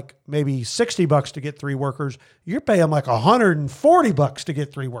like maybe $60 to get 3 workers, you're paying like $140 to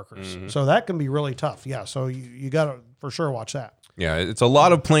get 3 workers. Mm-hmm. So that can be really tough. Yeah. So you got to for sure watch that. Yeah. It's a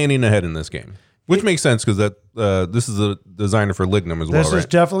lot of planning ahead in this game, which makes sense, because this is a designer for Lignum as well. This is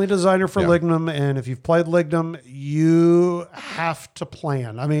definitely a designer for Lignum. And if you've played Lignum, you have to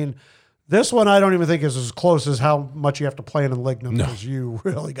plan. I mean, this one I don't even think is as close as how much you have to plan in Lignum, because you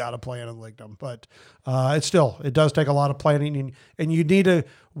really got to plan in Lignum. But it does take a lot of planning, and you need to,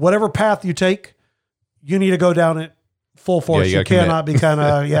 whatever path you take, you need to go down it full force. You cannot be kind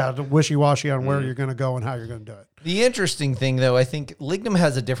of wishy-washy on where you're going to go and how you're going to do it. The interesting thing, though, I think Lignum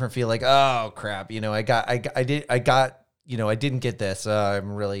has a different feel. Like, oh crap, I didn't get this.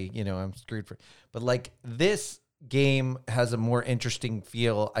 I'm really, I'm screwed for. But like this game has a more interesting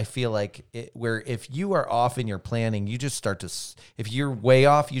feel. I feel like where if you are off in your planning, you just start to, if you're way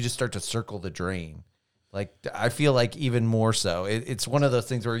off, you just start to circle the drain. Like, I feel like even more so. It's one of those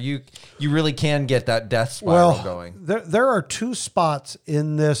things where you really can get that death spiral going. There are 2 spots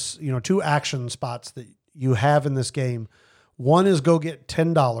in this, 2 action spots that you have in this game. One is go get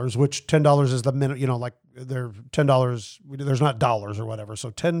 $10, which $10 is the minute, like they're $10. There's not dollars or whatever.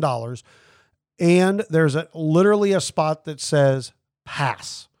 So $10. And there's literally a spot that says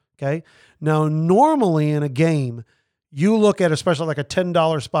pass. Okay. Now, normally in a game, you look at especially like a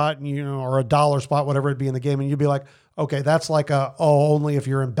 $10 spot and or a $1 spot, whatever it'd be in the game, and you'd be like, okay, that's like only if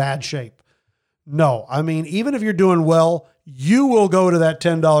you're in bad shape. No. I mean, even if you're doing well, you will go to that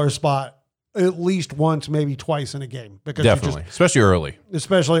 $10 spot at least once, maybe twice in a game. Because Definitely, especially early.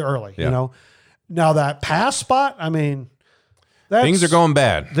 Especially early, you know. Now that pass spot, I mean, things are going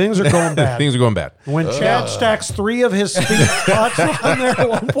bad. Things are going bad. Things are going bad. When Chad stacks 3 of his speed spots on there at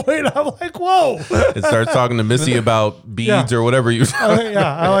one point, I'm like, whoa. It starts talking to Missy about beads or whatever you. I think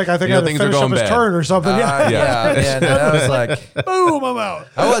I had to things are finish up going his bad. turn or something. And I was like, Boom, I'm out.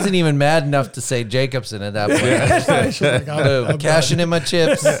 I wasn't even mad enough to say Jacobson at that point. Boom, cashing in my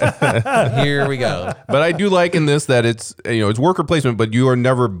chips. Here we go. But I do like in this that it's it's worker placement, but you are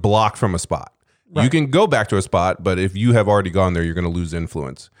never blocked from a spot. Right. You can go back to a spot, but if you have already gone there, you're going to lose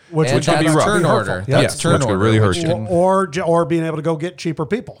influence, which can be rough. Turn order. That's turn order. Really hurt you. Or being able to go get cheaper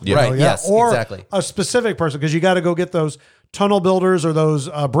people. Right. Yes. Or exactly. a specific person, because you got to go get those tunnel builders or those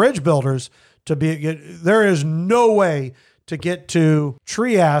bridge builders to be. There is no way to get to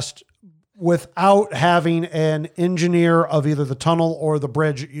Trieste without having an engineer of either the tunnel or the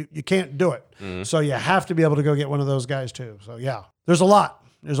bridge. You can't do it. So you have to be able to go get one of those guys too. So yeah, there's a lot.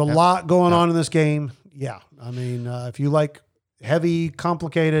 There's a lot going on in this game. Yeah. I mean, if you like heavy,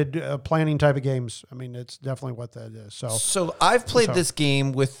 complicated planning type of games, I mean, it's definitely what that is. So I've played this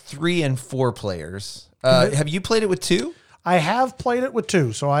game with 3 and 4 players. Have you played it with 2? I have played it with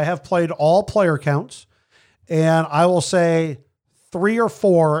 2. So I have played all player counts. And I will say 3 or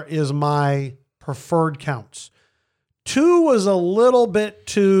 4 is my preferred counts. 2 was a little bit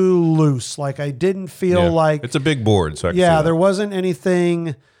too loose. Like I didn't feel like it's a big board. So I can there wasn't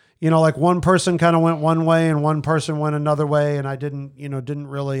anything, like one person kind of went one way and one person went another way. And I didn't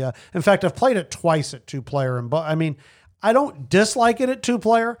really, in fact, I've played it twice at 2-player. And I mean, I don't dislike it at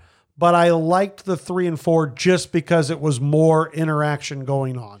 2-player, but I liked the 3 and 4 just because it was more interaction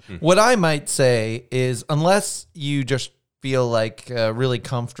going on. What I might say is unless you just feel like really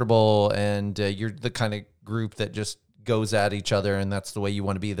comfortable and you're the kind of group that just goes at each other and that's the way you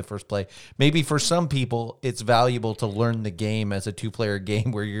want to be the first play. Maybe for some people, it's valuable to learn the game as a 2-player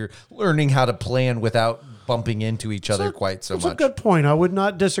game where you're learning how to plan without bumping into each other quite so much. That's a good point. I would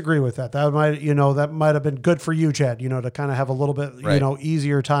not disagree with that. That might have been good for you, Chad, to kind of have a little bit,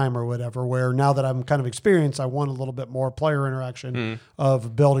 easier time or whatever, where now that I'm kind of experienced, I want a little bit more player interaction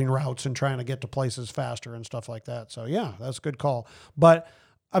of building routes and trying to get to places faster and stuff like that. So yeah, that's a good call. But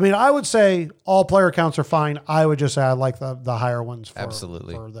I mean, I would say all player counts are fine. I would just say I like the higher ones for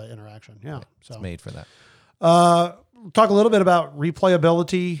the interaction. Yeah. So it's made for that. Talk a little bit about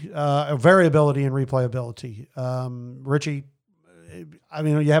replayability, variability and replayability. Richie, I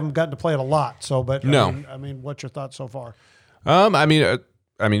mean, you haven't gotten to play it a lot, but no. I mean, what's your thoughts so far? I mean,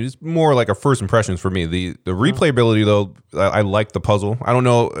 it's more like a first impressions for me. The replayability though, I like the puzzle. I don't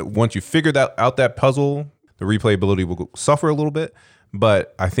know, once you figure out that puzzle, the replayability will suffer a little bit.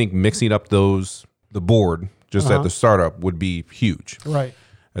 But I think mixing up the board just at the startup would be huge. Right.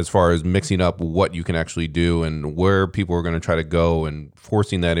 As far as mixing up what you can actually do and where people are going to try to go and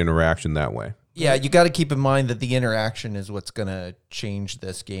forcing that interaction that way. Yeah, you got to keep in mind that the interaction is what's going to change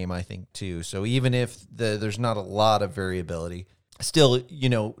this game, I think, too. So even if there's not a lot of variability, still,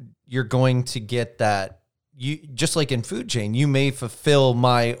 you're going to get that. You just like in Food Chain, you may fulfill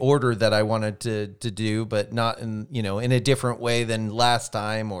my order that I wanted to do, but not in a different way than last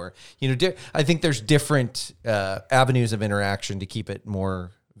time, or I think there's different avenues of interaction to keep it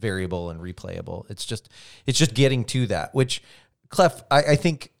more variable and replayable. It's just getting to that. Which, Clef, I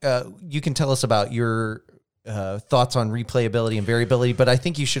think you can tell us about your thoughts on replayability and variability, but I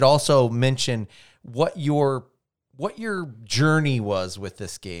think you should also mention what your journey was with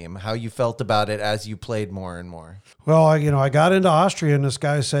this game, how you felt about it as you played more and more. Well, I got into Austria and this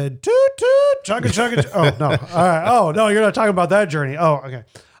guy said, toot, toot, chugga, chugga. Oh, no. All right. Oh, no, you're not talking about that journey. Oh, okay.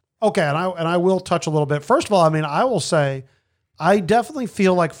 Okay. And I will touch a little bit. First of all, I mean, I will say, I definitely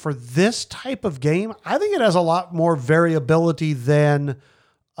feel like for this type of game, I think it has a lot more variability than,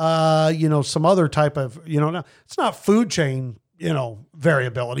 some other type of, it's not Food Chain,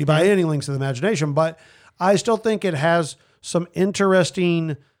 variability by any links of the imagination, but I still think it has some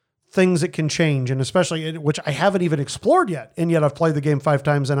interesting things that can change, and especially which I haven't even explored yet. And yet I've played the game 5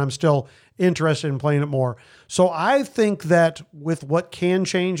 times and I'm still interested in playing it more. So I think that with what can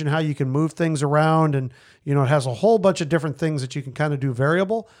change and how you can move things around, and, it has a whole bunch of different things that you can kind of do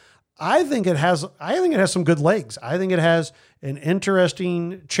variable. I think it has some good legs. I think it has an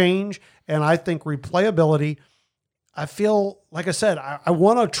interesting change, and I think replayability, I feel, like I said, I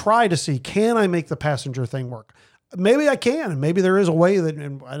want to try to see, can I make the passenger thing work? Maybe I can, and maybe there is a way that,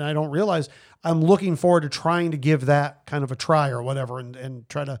 and I don't realize. I'm looking forward to trying to give that kind of a try or whatever, and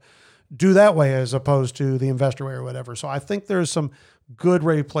try to do that way as opposed to the investor way or whatever. So I think there's some good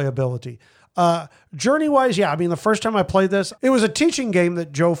replayability. Journey wise, yeah. I mean, the first time I played this, it was a teaching game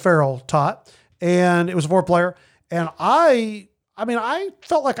that Joe Farrell taught, and it was a 4-player. And I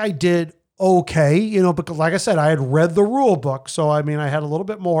felt like I did okay, because like I said, I had read the rule book. So, I mean, I had a little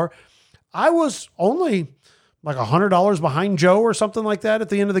bit more. I was only like $100 behind Joe or something like that at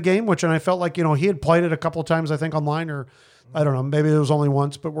the end of the game, and I felt like, he had played it a couple of times, I think online, or I don't know, maybe it was only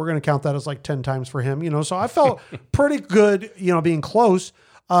once, but we're going to count that as like 10 times for him, so I felt pretty good, being close.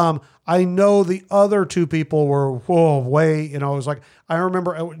 I know the other two people were way, it was like, I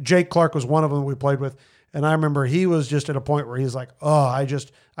remember Jake Clark was one of them we played with. And I remember he was just at a point where he's like, I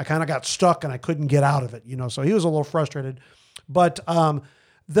kind of got stuck and I couldn't get out of it, so he was a little frustrated. But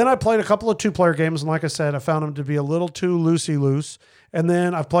then I played a couple of 2-player games. And like I said, I found them to be a little too loosey-loose. And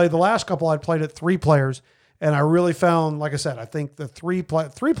then I've played the last couple, I played at 3 players. And I really found, like I said, I think the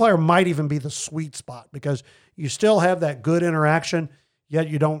 3-player might even be the sweet spot because you still have that good interaction, yet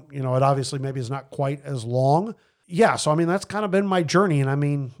you don't, it obviously maybe is not quite as long. Yeah, so I mean, that's kind of been my journey. And I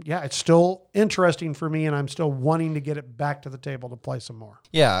mean, yeah, it's still interesting for me and I'm still wanting to get it back to the table to play some more.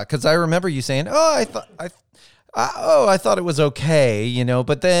 Yeah, because I remember you saying, I thought it was okay,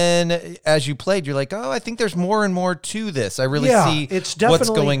 but then as you played, you're like, I think there's more and more to this. I really see it's what's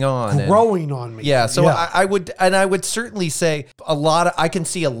going on. Growing on me. Yeah, so yeah. I would certainly say I can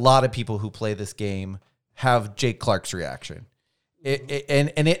see a lot of people who play this game have Jake Clark's reaction.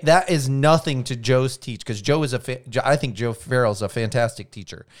 That is nothing to Joe's teach because Joe is I think Joe Farrell's a fantastic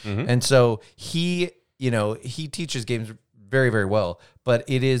teacher. Mm-hmm. And so he teaches games very, very well, but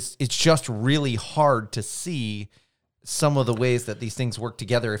it's just really hard to see some of the ways that these things work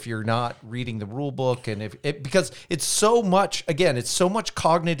together if you're not reading the rule book and because it's so much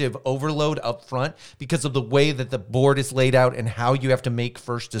cognitive overload up front because of the way that the board is laid out and how you have to make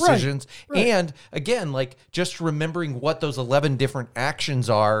first decisions. Right. And again, like just remembering what those 11 different actions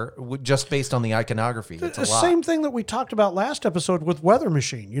are just based on the iconography. It's a lot. Same thing that we talked about last episode with Weather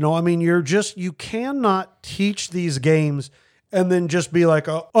Machine. I mean, you cannot teach these games and then just be like,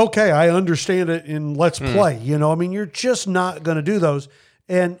 okay, I understand it and let's play. I mean, you're just not going to do those.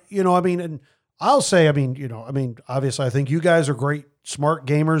 And, and I'll say, obviously I think you guys are great, smart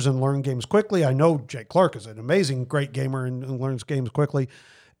gamers and learn games quickly. I know Jake Clark is an amazing, great gamer and learns games quickly.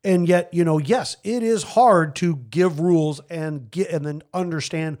 And yet, yes, it is hard to give rules and then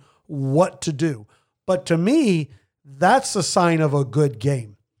understand what to do. But to me, that's a sign of a good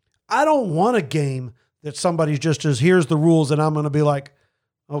game. I don't want a game that somebody just says, here's the rules. And I'm going to be like,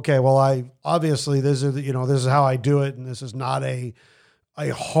 okay, well, this is how I do it. And this is not a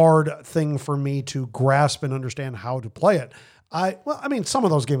hard thing for me to grasp and understand how to play it. Some of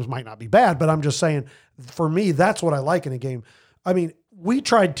those games might not be bad, but I'm just saying for me, that's what I like in a game. I mean, we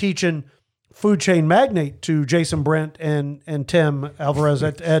tried teaching Food Chain Magnate to Jason Brent and Tim Alvarez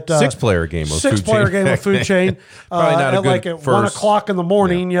at 6-player game of Food Chain. Probably not a good at first. 1 o'clock in the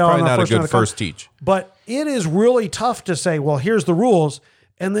morning. Probably not a good first teach. But it is really tough to say, well, here's the rules.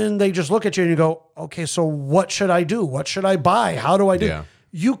 And then they just look at you and you go, okay, so what should I do? What should I buy? How do I do? Yeah.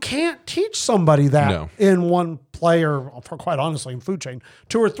 You can't teach somebody that in 1 play or quite honestly in Food Chain,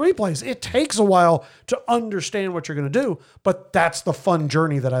 2 or 3 plays. It takes a while to understand what you're going to do, but that's the fun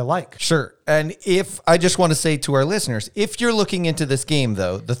journey that I like. Sure. And I just want to say to our listeners, if you're looking into this game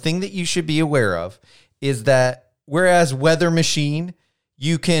though, the thing that you should be aware of is that whereas Weather Machine,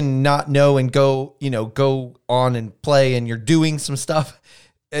 you can not know and go on and play and you're doing some stuff.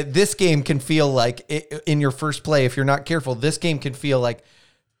 This game can feel like in your first play, if you're not careful, this game can feel like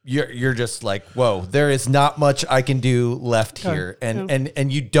you're just like, whoa, there is not much I can do left here.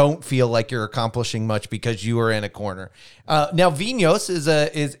 And you don't feel like you're accomplishing much because you are in a corner. Now Vinos is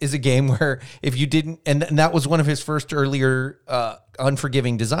a game where if you didn't, and that was one of his first earlier,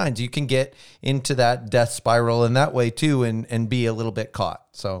 unforgiving designs, you can get into that death spiral in that way too, and be a little bit caught.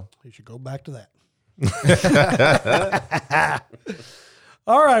 So you should go back to that.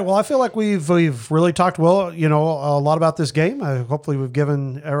 All right. Well, I feel like we've really talked a lot about this game. Hopefully we've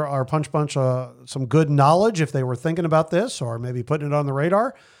given our Punch Bunch some good knowledge if they were thinking about this or maybe putting it on the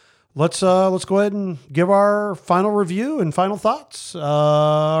radar. Let's go ahead and give our final review and final thoughts.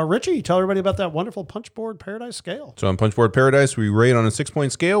 Richie, tell everybody about that wonderful Punchboard Paradise scale. So on Punchboard Paradise, we rate on a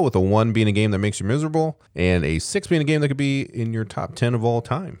 6-point scale, with a 1 being a game that makes you miserable and a 6 being a game that could be in your top 10 of all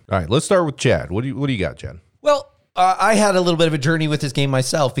time. All right, let's start with Chad. What do you got, Chad? Well, I had a little bit of a journey with this game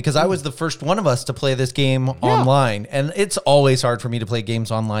myself because I was the first one of us to play this game online. And it's always hard for me to play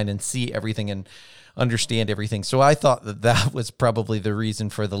games online and see everything and understand everything. So I thought that was probably the reason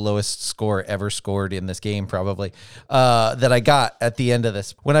for the lowest score ever scored in this game, probably, that I got at the end of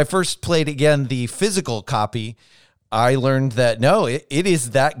this. When I first played, again, the physical copy, I learned that no, it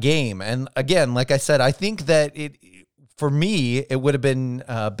is that game. And again, like I said, I think that for me, it would have been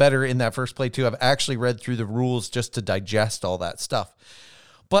better in that first play too. I've actually read through the rules just to digest all that stuff.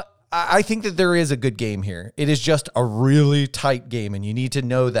 But I think that there is a good game here. It is just a really tight game, and you need to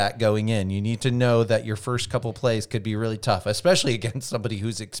know that going in. You need to know that your first couple plays could be really tough, especially against somebody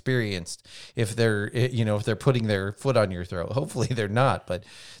who's experienced. If they're putting their foot on your throat, hopefully they're not, but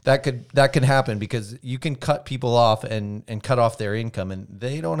that could happen because you can cut people off and cut off their income, and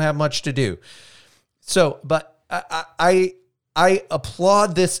they don't have much to do. So, but I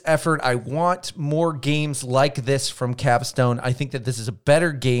applaud this effort. I want more games like this from Capstone. I think that this is a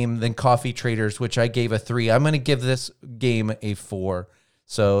better game than Coffee Traders, which I gave a 3. I'm going to give this game a 4.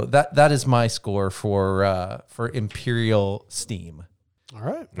 So that is my score for Imperial Steam. All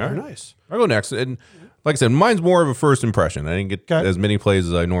right. Very nice. I'll go next. And like I said, mine's more of a first impression. I didn't get as many plays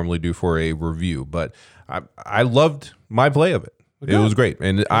as I normally do for a review, but I loved my play of it. Okay. It was great.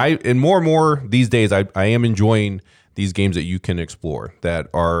 And more and more these days, I am enjoying these games that you can explore that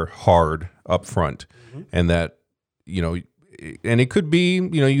are hard up front, and that, and it could be,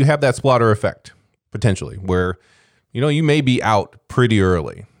 you have that splatter effect potentially where, you may be out pretty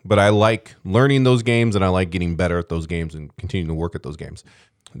early, but I like learning those games and I like getting better at those games and continuing to work at those games.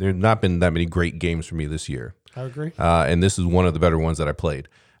 There's not been that many great games for me this year. I agree. And this is one of the better ones that I played,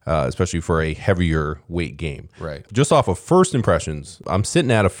 especially for a heavier weight game. Right. Just off of first impressions, I'm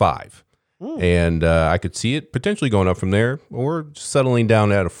sitting at a 5. And I could see it potentially going up from there or settling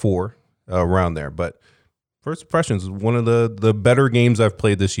down at a 4 around there. But first impressions is one of the better games I've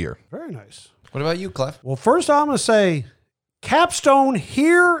played this year. Very nice. What about you, Clef? Well, first I'm going to say, Capstone,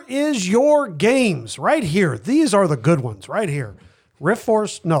 here is your games right here. These are the good ones right here. Rift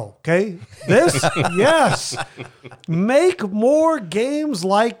Force, no. Okay. This, yes. Make more games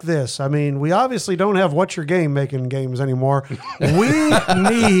like this. I mean, we obviously don't have What's Your Game making games anymore. We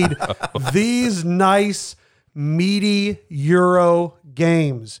need these nice, meaty Euro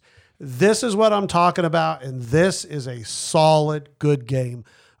games. This is what I'm talking about, and this is a solid, good game.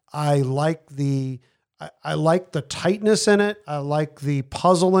 I like the tightness in it. I like the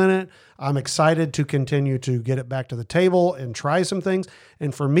puzzle in it. I'm excited to continue to get it back to the table and try some things.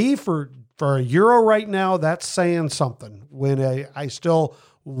 And for me, for a Euro right now, that's saying something. When I still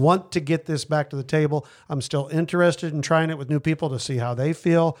want to get this back to the table, I'm still interested in trying it with new people to see how they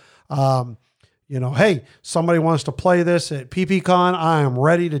feel. Hey, somebody wants to play this at PPCon. I am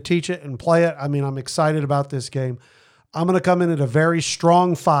ready to teach it and play it. I mean, I'm excited about this game. I'm going to come in at a very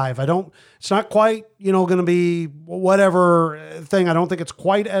strong 5. It's not quite, going to be whatever thing. I don't think it's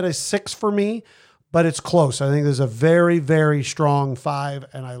quite at a 6 for me, but it's close. I think there's a very, very strong 5,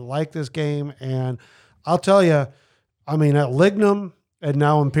 and I like this game. And I'll tell you, I mean, at Lignum and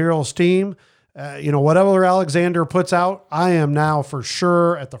now Imperial Steam, whatever Alexander puts out, I am now for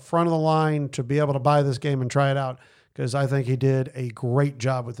sure at the front of the line to be able to buy this game and try it out, because I think he did a great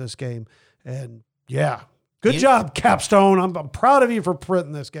job with this game. And yeah, good job, Capstone. I'm proud of you for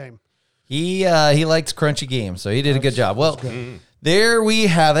printing this game. He likes crunchy games, so he did a good job. Well, there we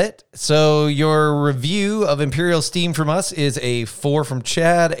have it. So your review of Imperial Steam from us is a 4 from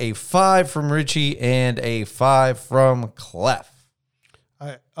Chad, a 5 from Richie, and a 5 from Clef.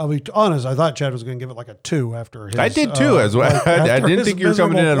 I'll be honest, I thought Chad was going to give it like a 2 after his... I did too, as well. I didn't think you were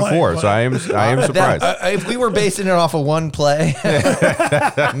coming in at a 4, so I am surprised. If we were basing it off of one play,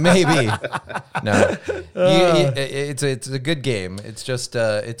 maybe. No, it's a good game. It's just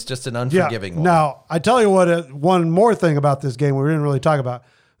an unforgiving one. Now, I tell you what, one more thing about this game we didn't really talk about.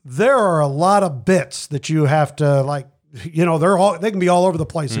 There are a lot of bits that you have to they can be all over the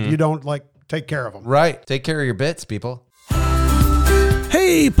place if you don't take care of them. Right. Take care of your bits, people.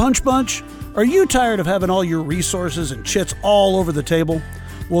 Hey, Punch Bunch! Are you tired of having all your resources and chits all over the table?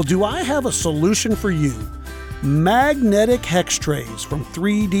 Well, do I have a solution for you? Magnetic hex trays from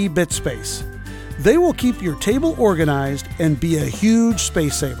 3D BitSpace. They will keep your table organized and be a huge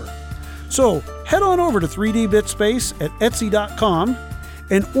space saver. So head on over to 3D BitSpace at Etsy.com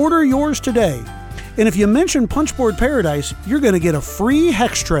and order yours today. And if you mention Punchboard Paradise, you're going to get a free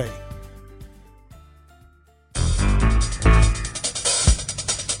hex tray.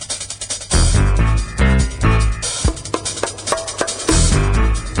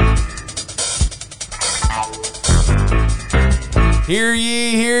 Hear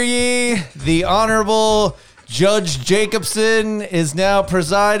ye, hear ye. The Honorable Judge Jacobson is now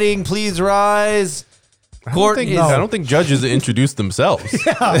presiding. Please rise. I don't think judges introduce themselves.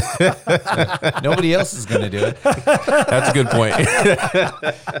 Nobody else is going to do it. That's a good point.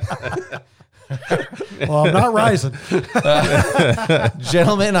 Well, I'm not rising.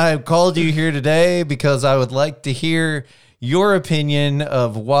 Gentlemen, I have called you here today because I would like to hear your opinion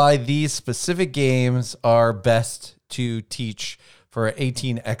of why these specific games are best to teach for an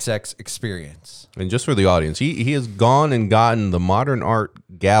 18xx experience. And just for the audience, he has gone and gotten the Modern Art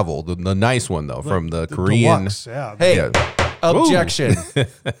gavel, the nice one though, from the Korean. Deluxe, yeah. Hey, Yeah. objection.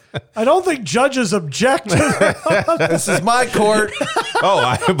 I don't think judges object. This is my court. Oh,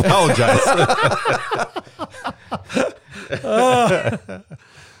 I apologize.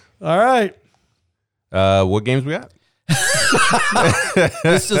 All right. What games we got?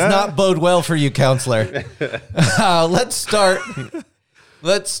 This does not bode well for you, counselor. Let's start.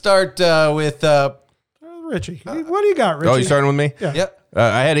 Let's start with. Richie, what do you got, Richie? Oh, you starting with me? Yeah. Yep,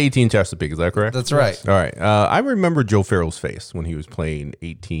 I had 18 Chesapeake. Is that correct? that's right. All right. I remember Joe Farrell's face when he was playing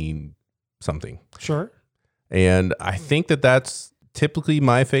 18 something. Sure. And I think that that's typically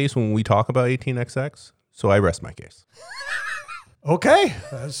my face when we talk about 18xx. So I rest my case. Okay.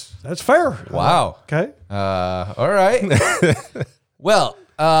 That's fair. Wow. Okay. All right. Well,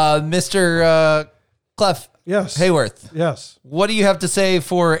 Mr. Clef Yes. Hayworth, Yes. what do you have to say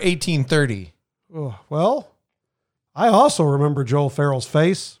for 1830? Oh, well, I also remember Joel Farrell's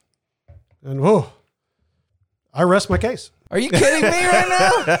face. And, I rest my case. Are you kidding me right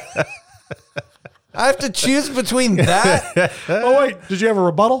now? I have to choose between that. Oh, wait. Did you have a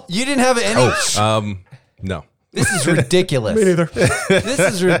rebuttal? You didn't have any. No. This is ridiculous. Me neither. This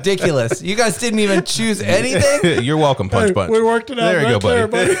is ridiculous. You guys didn't even choose anything. You're welcome, Punch Punch. We worked it out. There you right go,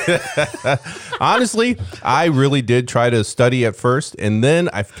 buddy. Honestly, I really did try to study at first, and then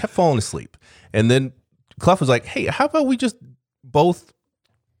I kept falling asleep. And then Clef was like, "Hey, how about we just both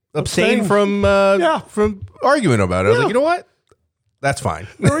abstain from arguing about it?" I was like, "You know what? That's fine."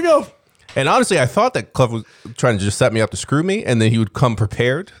 There we go. And honestly, I thought that Clef was trying to just set me up to screw me, and then he would come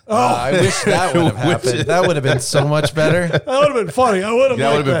prepared. I wish that would have happened. That would have been so much better. That would have been funny. I would have.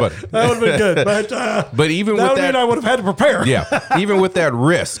 That would have been funny. funny. That would have been good. But even that with would mean I that, would have had to prepare. yeah, even with that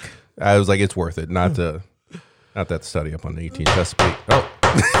risk, I was like, it's worth it. Not that study up on the 18 Chesapeake. Oh,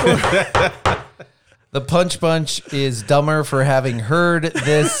 The Punch Bunch is dumber for having heard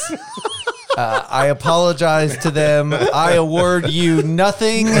this. I apologize to them. I award you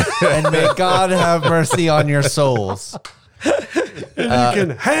nothing, and may God have mercy on your souls. And you can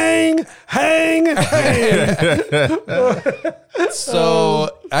hang. So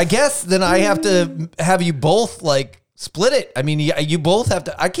I guess then I have to have you both like split it. I mean, you both have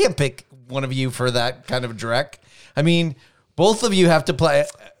to. I can't pick one of you for that kind of direct. I mean, both of you have to play.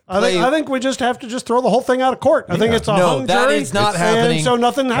 I think we just have to just throw the whole thing out of court. I think it's a hung that jury, is not and happening. so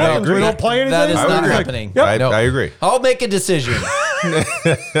nothing happens. We don't play anything. That is I not agree. happening. Yep. I agree. I'll make a decision.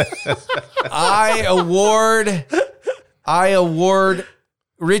 I award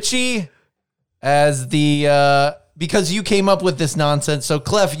Richie as the because you came up with this nonsense. So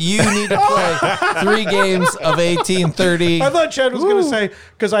Clef, you need to play 3 games of 1830. I thought Chad was going to say,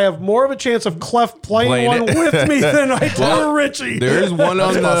 because I have more of a chance of Clef playing one it. with me than I do Richie. There's one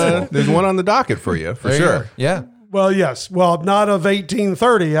on the docket for you for There you sure. go. Yeah. Well, yes. Well, not of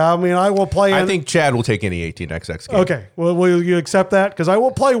 1830. I mean, I will play. I think Chad will take any 18xx game. Okay. Well, will you accept that? Because I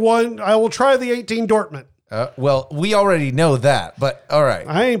will play one. I will try the 18 Dortmund. Well, we already know that, but all right.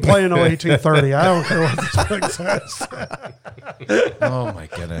 I ain't playing no 1830. I don't care what this thing says. Oh my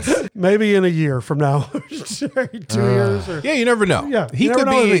goodness. Maybe in a year from now, 2 years. Or, Yeah, you never know. Yeah, he you never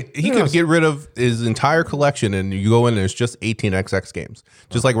could know be. with me. He Who could knows? get rid of his entire collection, and you go in and it's just 18xx games.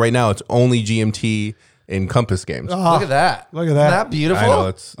 Just like right now, it's only GMT and Compass games. Look at that. Look at that. Isn't that beautiful? I know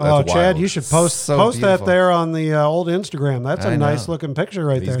that's Oh, Chad, wild. you should post So that beautiful. there on the old Instagram. That's a I nice know. looking picture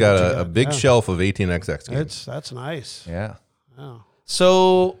right He's there. got that you a big Yeah. shelf of 18xx games. That's nice. Yeah. Oh.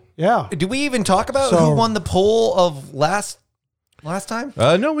 So, Yeah. do we even talk about So- who won the poll of last time?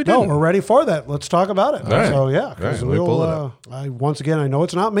 No, we No, didn't. we're ready for that. Let's talk about it. right. So yeah, All right, because let me pull it we'll. Once again, I know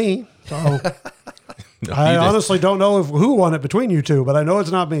it's not me. So No, I you didn't. honestly don't know who won it between you two, but I know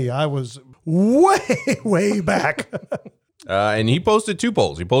it's not me. I was way back. And he posted 2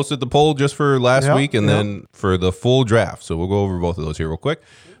 polls. He posted the poll just for last Yeah, week, and yeah. then for the full draft. So we'll go over both of those here real quick.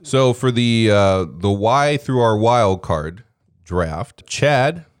 So for the Y through our wild card draft,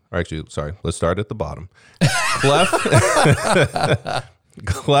 Chad. Or actually, sorry. Let's start at the bottom. Clef.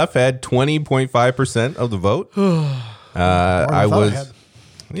 Clef had 20.5% of the vote. I thought I was. had.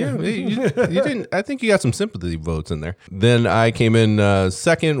 Yeah, you didn't. I think you got some sympathy votes in there. Then I came in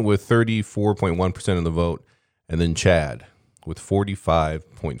second with 34.1% of the vote, and then Chad with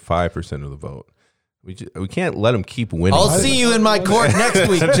 45.5% of the vote. We can't let him keep winning. I'll see you in my court next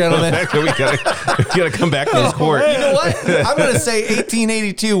week, gentlemen. we gotta come back to this court. You know what? I'm going to say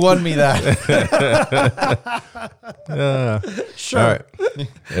 1882 won me that. Sure. All right.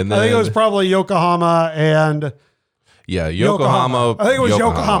 And then, I think it was probably Yokohama and Yokohama. I think it was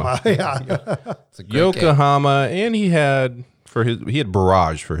Yokohama. Yeah. It's a great game. Yokohama, and he had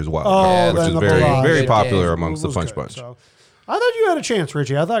Barrage for his wild Oh, card, which then is the very Barrage. very Good popular game. amongst It the was Punch good, Bunch. so. I thought you had a chance,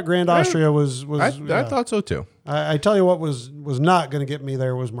 Richie. I thought Grand Austria was. I yeah. thought so too. I tell you what was not going to get me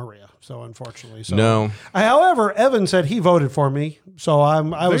there was Maria. So unfortunately, No. However, Evan said he voted for me, so I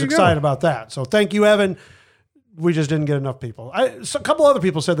was you go. excited about that. So thank you, Evan. We just didn't get enough people. So a couple other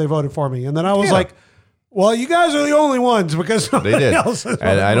people said they voted for me, and then I was like, "Well, you guys are the only ones because They did, else has and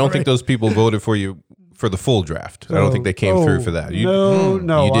voted I don't for think me." those people voted for you for the full draft. I don't think they came through for that.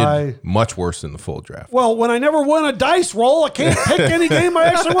 No, You did I. much worse than the full draft. Well, when I never win a dice roll, I can't pick any game I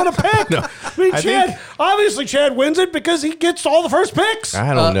actually want to pick. I mean, I obviously Chad wins it because he gets all the first picks.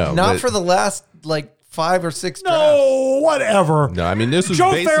 I don't know. Not but- for the last 5 or 6 drafts. No, whatever. No, I mean this was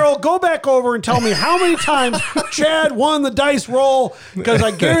Joe basic- Farrell, go back over and tell me how many times Chad won the dice roll because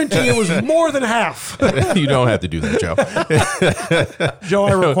I guarantee it was more than half. You don't have to do that, Joe. Joe,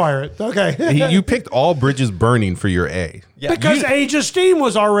 I require it. Okay. You picked All Bridges Burning for your A. Yeah, Because Age of Steam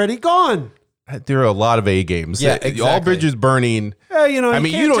was already gone. There are a lot of A games. Yeah, All exactly. Bridges Burning. Yeah, you I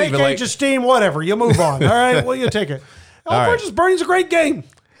mean, can't you don't take even Age like- of Steam, whatever. You move on. All right, well, you take it. All right. Bridges Burning's a great game.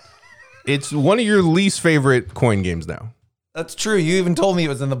 It's one of your least favorite coin games now. That's true. You even told me it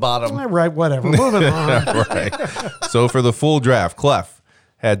was in the bottom. All right, whatever. Moving on. Right. So for the full draft, Clef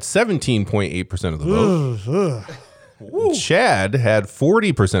had 17.8% of the vote. Chad had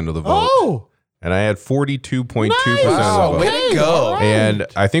 40% of the vote. Oh, And I had 42.2% Wow, of the way vote. to go. And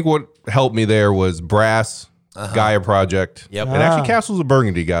I think what helped me there was Brass, Gaia Project. Yep. And actually Castles of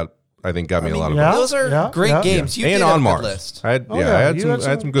Burgundy got me a lot of yeah. votes. Those are great games. You And did On have a good Mars. list. I had, Oh, I yeah. had You some, had I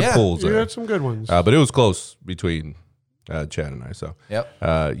had some good yeah. pulls you there. had some good ones. But it was close between Chad and I. So Yep.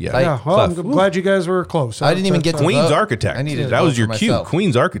 yeah. Yeah, well, I'm Clef. glad you guys were close. I didn't even get to Queen's vote. Architect. I needed to that was vote your for cue. myself.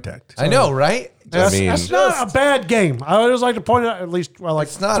 Queen's Architect. I know, right? That's, mean- that's not a bad game. I always like to point out, at least, well, like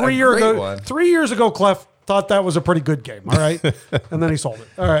It's not 3 a years great ago. one. 3 years ago, Clef thought that was a pretty good game. All right, and then he sold it.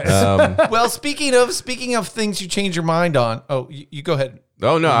 All right. Well, speaking of things you change your mind on. Oh, you go ahead.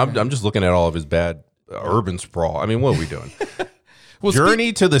 Oh no, I'm just looking at all of his bad urban sprawl. I mean, what are we doing? Well,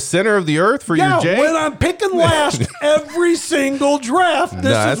 Journey to the center of the earth for yeah, your J? when I'm picking last every single draft, this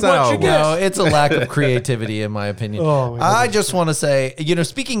that's is not how what you it get. No, it's a lack of creativity, in my opinion. Oh, my I just want to say,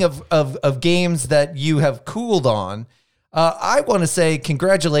 speaking of games that you have cooled on, I want to say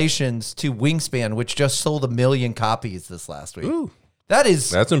congratulations to Wingspan, which just sold 1 million copies this last week. Ooh.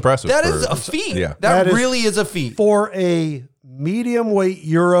 That's impressive. That for- is a feat. Yeah. That That is- really is a feat. For a medium weight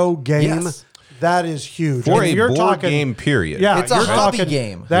Euro game, Yes. that is huge. For And a you're board talking, game, period. Yeah, It's a you're hobby talking-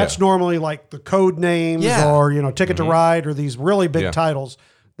 game. That's Yeah. normally like the code names Yeah. or Ticket to Ride or these really big Yeah. titles.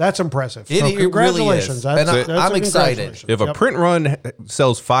 That's impressive. It So really congratulations. is. That's, And that's I'm a excited. congratulations. If a Yep. print run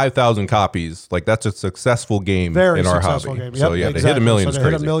sells 5,000 copies, like that's a successful game Very in our successful hobby. game. So Yep, yeah, exactly. to hit 1 million So is to hit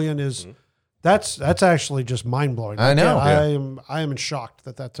crazy. 1 million is that's actually just mind blowing. I know. I am shocked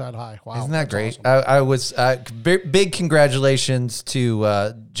that that's that high. Wow, Isn't that that's great? awesome. I was big congratulations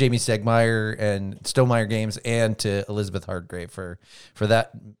to Jamie Stegmeyer and Stonemeyer Games and to Elizabeth Hardgrave for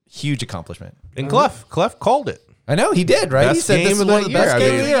that huge accomplishment. And Clef called it. I know he did, right? Best he said game this is of one the of the best year. I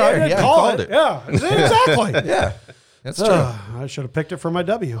games of mean, the I year. didn't Yeah, call called it. it. Yeah, exactly. yeah, that's true. I should have picked it for my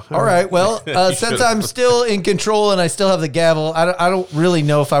W. All right. Well, since I'm still in control and I still have the gavel, I don't really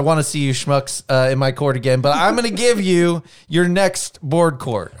know if I want to see you schmucks in my court again, but I'm going to give you your next board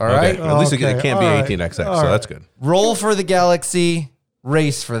court. All right. Okay. At least it Okay. can't be All right. 18XX, All so right. that's good. Roll for the galaxy,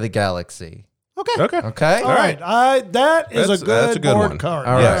 race for the galaxy. Okay. Okay. Okay. All right. That is That's a a good good board one. card.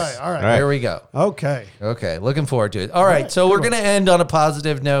 All Yes. All right. All right. Here we go. Okay. Okay, looking forward to it. All right, so we're going to end on a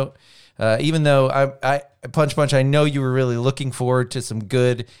positive note. Even though I Punch Punch, I know you were really looking forward to some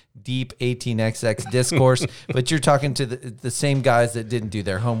good, deep 18XX discourse, but you're talking to the same guys that didn't do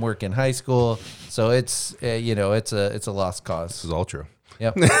their homework in high school, so it's it's a lost cause. This is all true.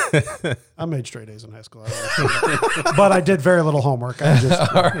 Yep. I made straight A's in high school, but I did very little homework. I just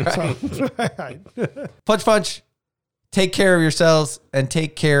Punch Punch, take care of yourselves and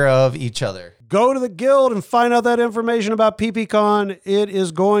take care of each other. go to the guild and find out that information about PPCon. It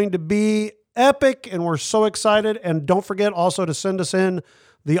is going to be epic, and we're so excited. And don't forget also to send us in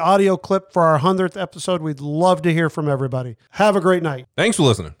the audio clip for our 100th episode. We'd love to hear from everybody. Have a great night. Thanks for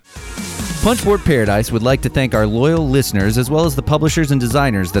listening. Punchboard Paradise would like to thank our loyal listeners as well as the publishers and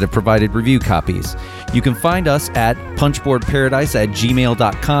designers that have provided review copies. You can find us at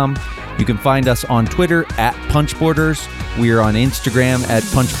punchboardparadise@gmail.com. You can find us on Twitter at Punchboarders. We are on Instagram at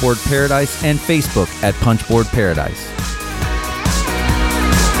Punchboard Paradise and Facebook at Punchboard Paradise.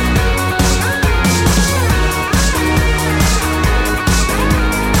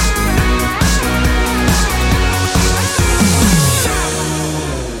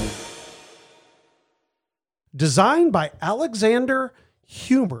 Designed by Alexander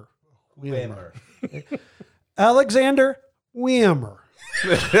Wimmer. Alexander Wimmer.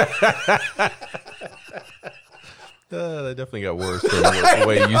 That definitely got worse from the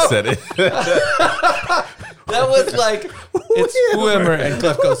way you said it. That was like, it's Wimmer, and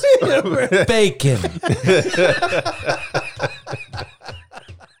Cliff goes, bacon.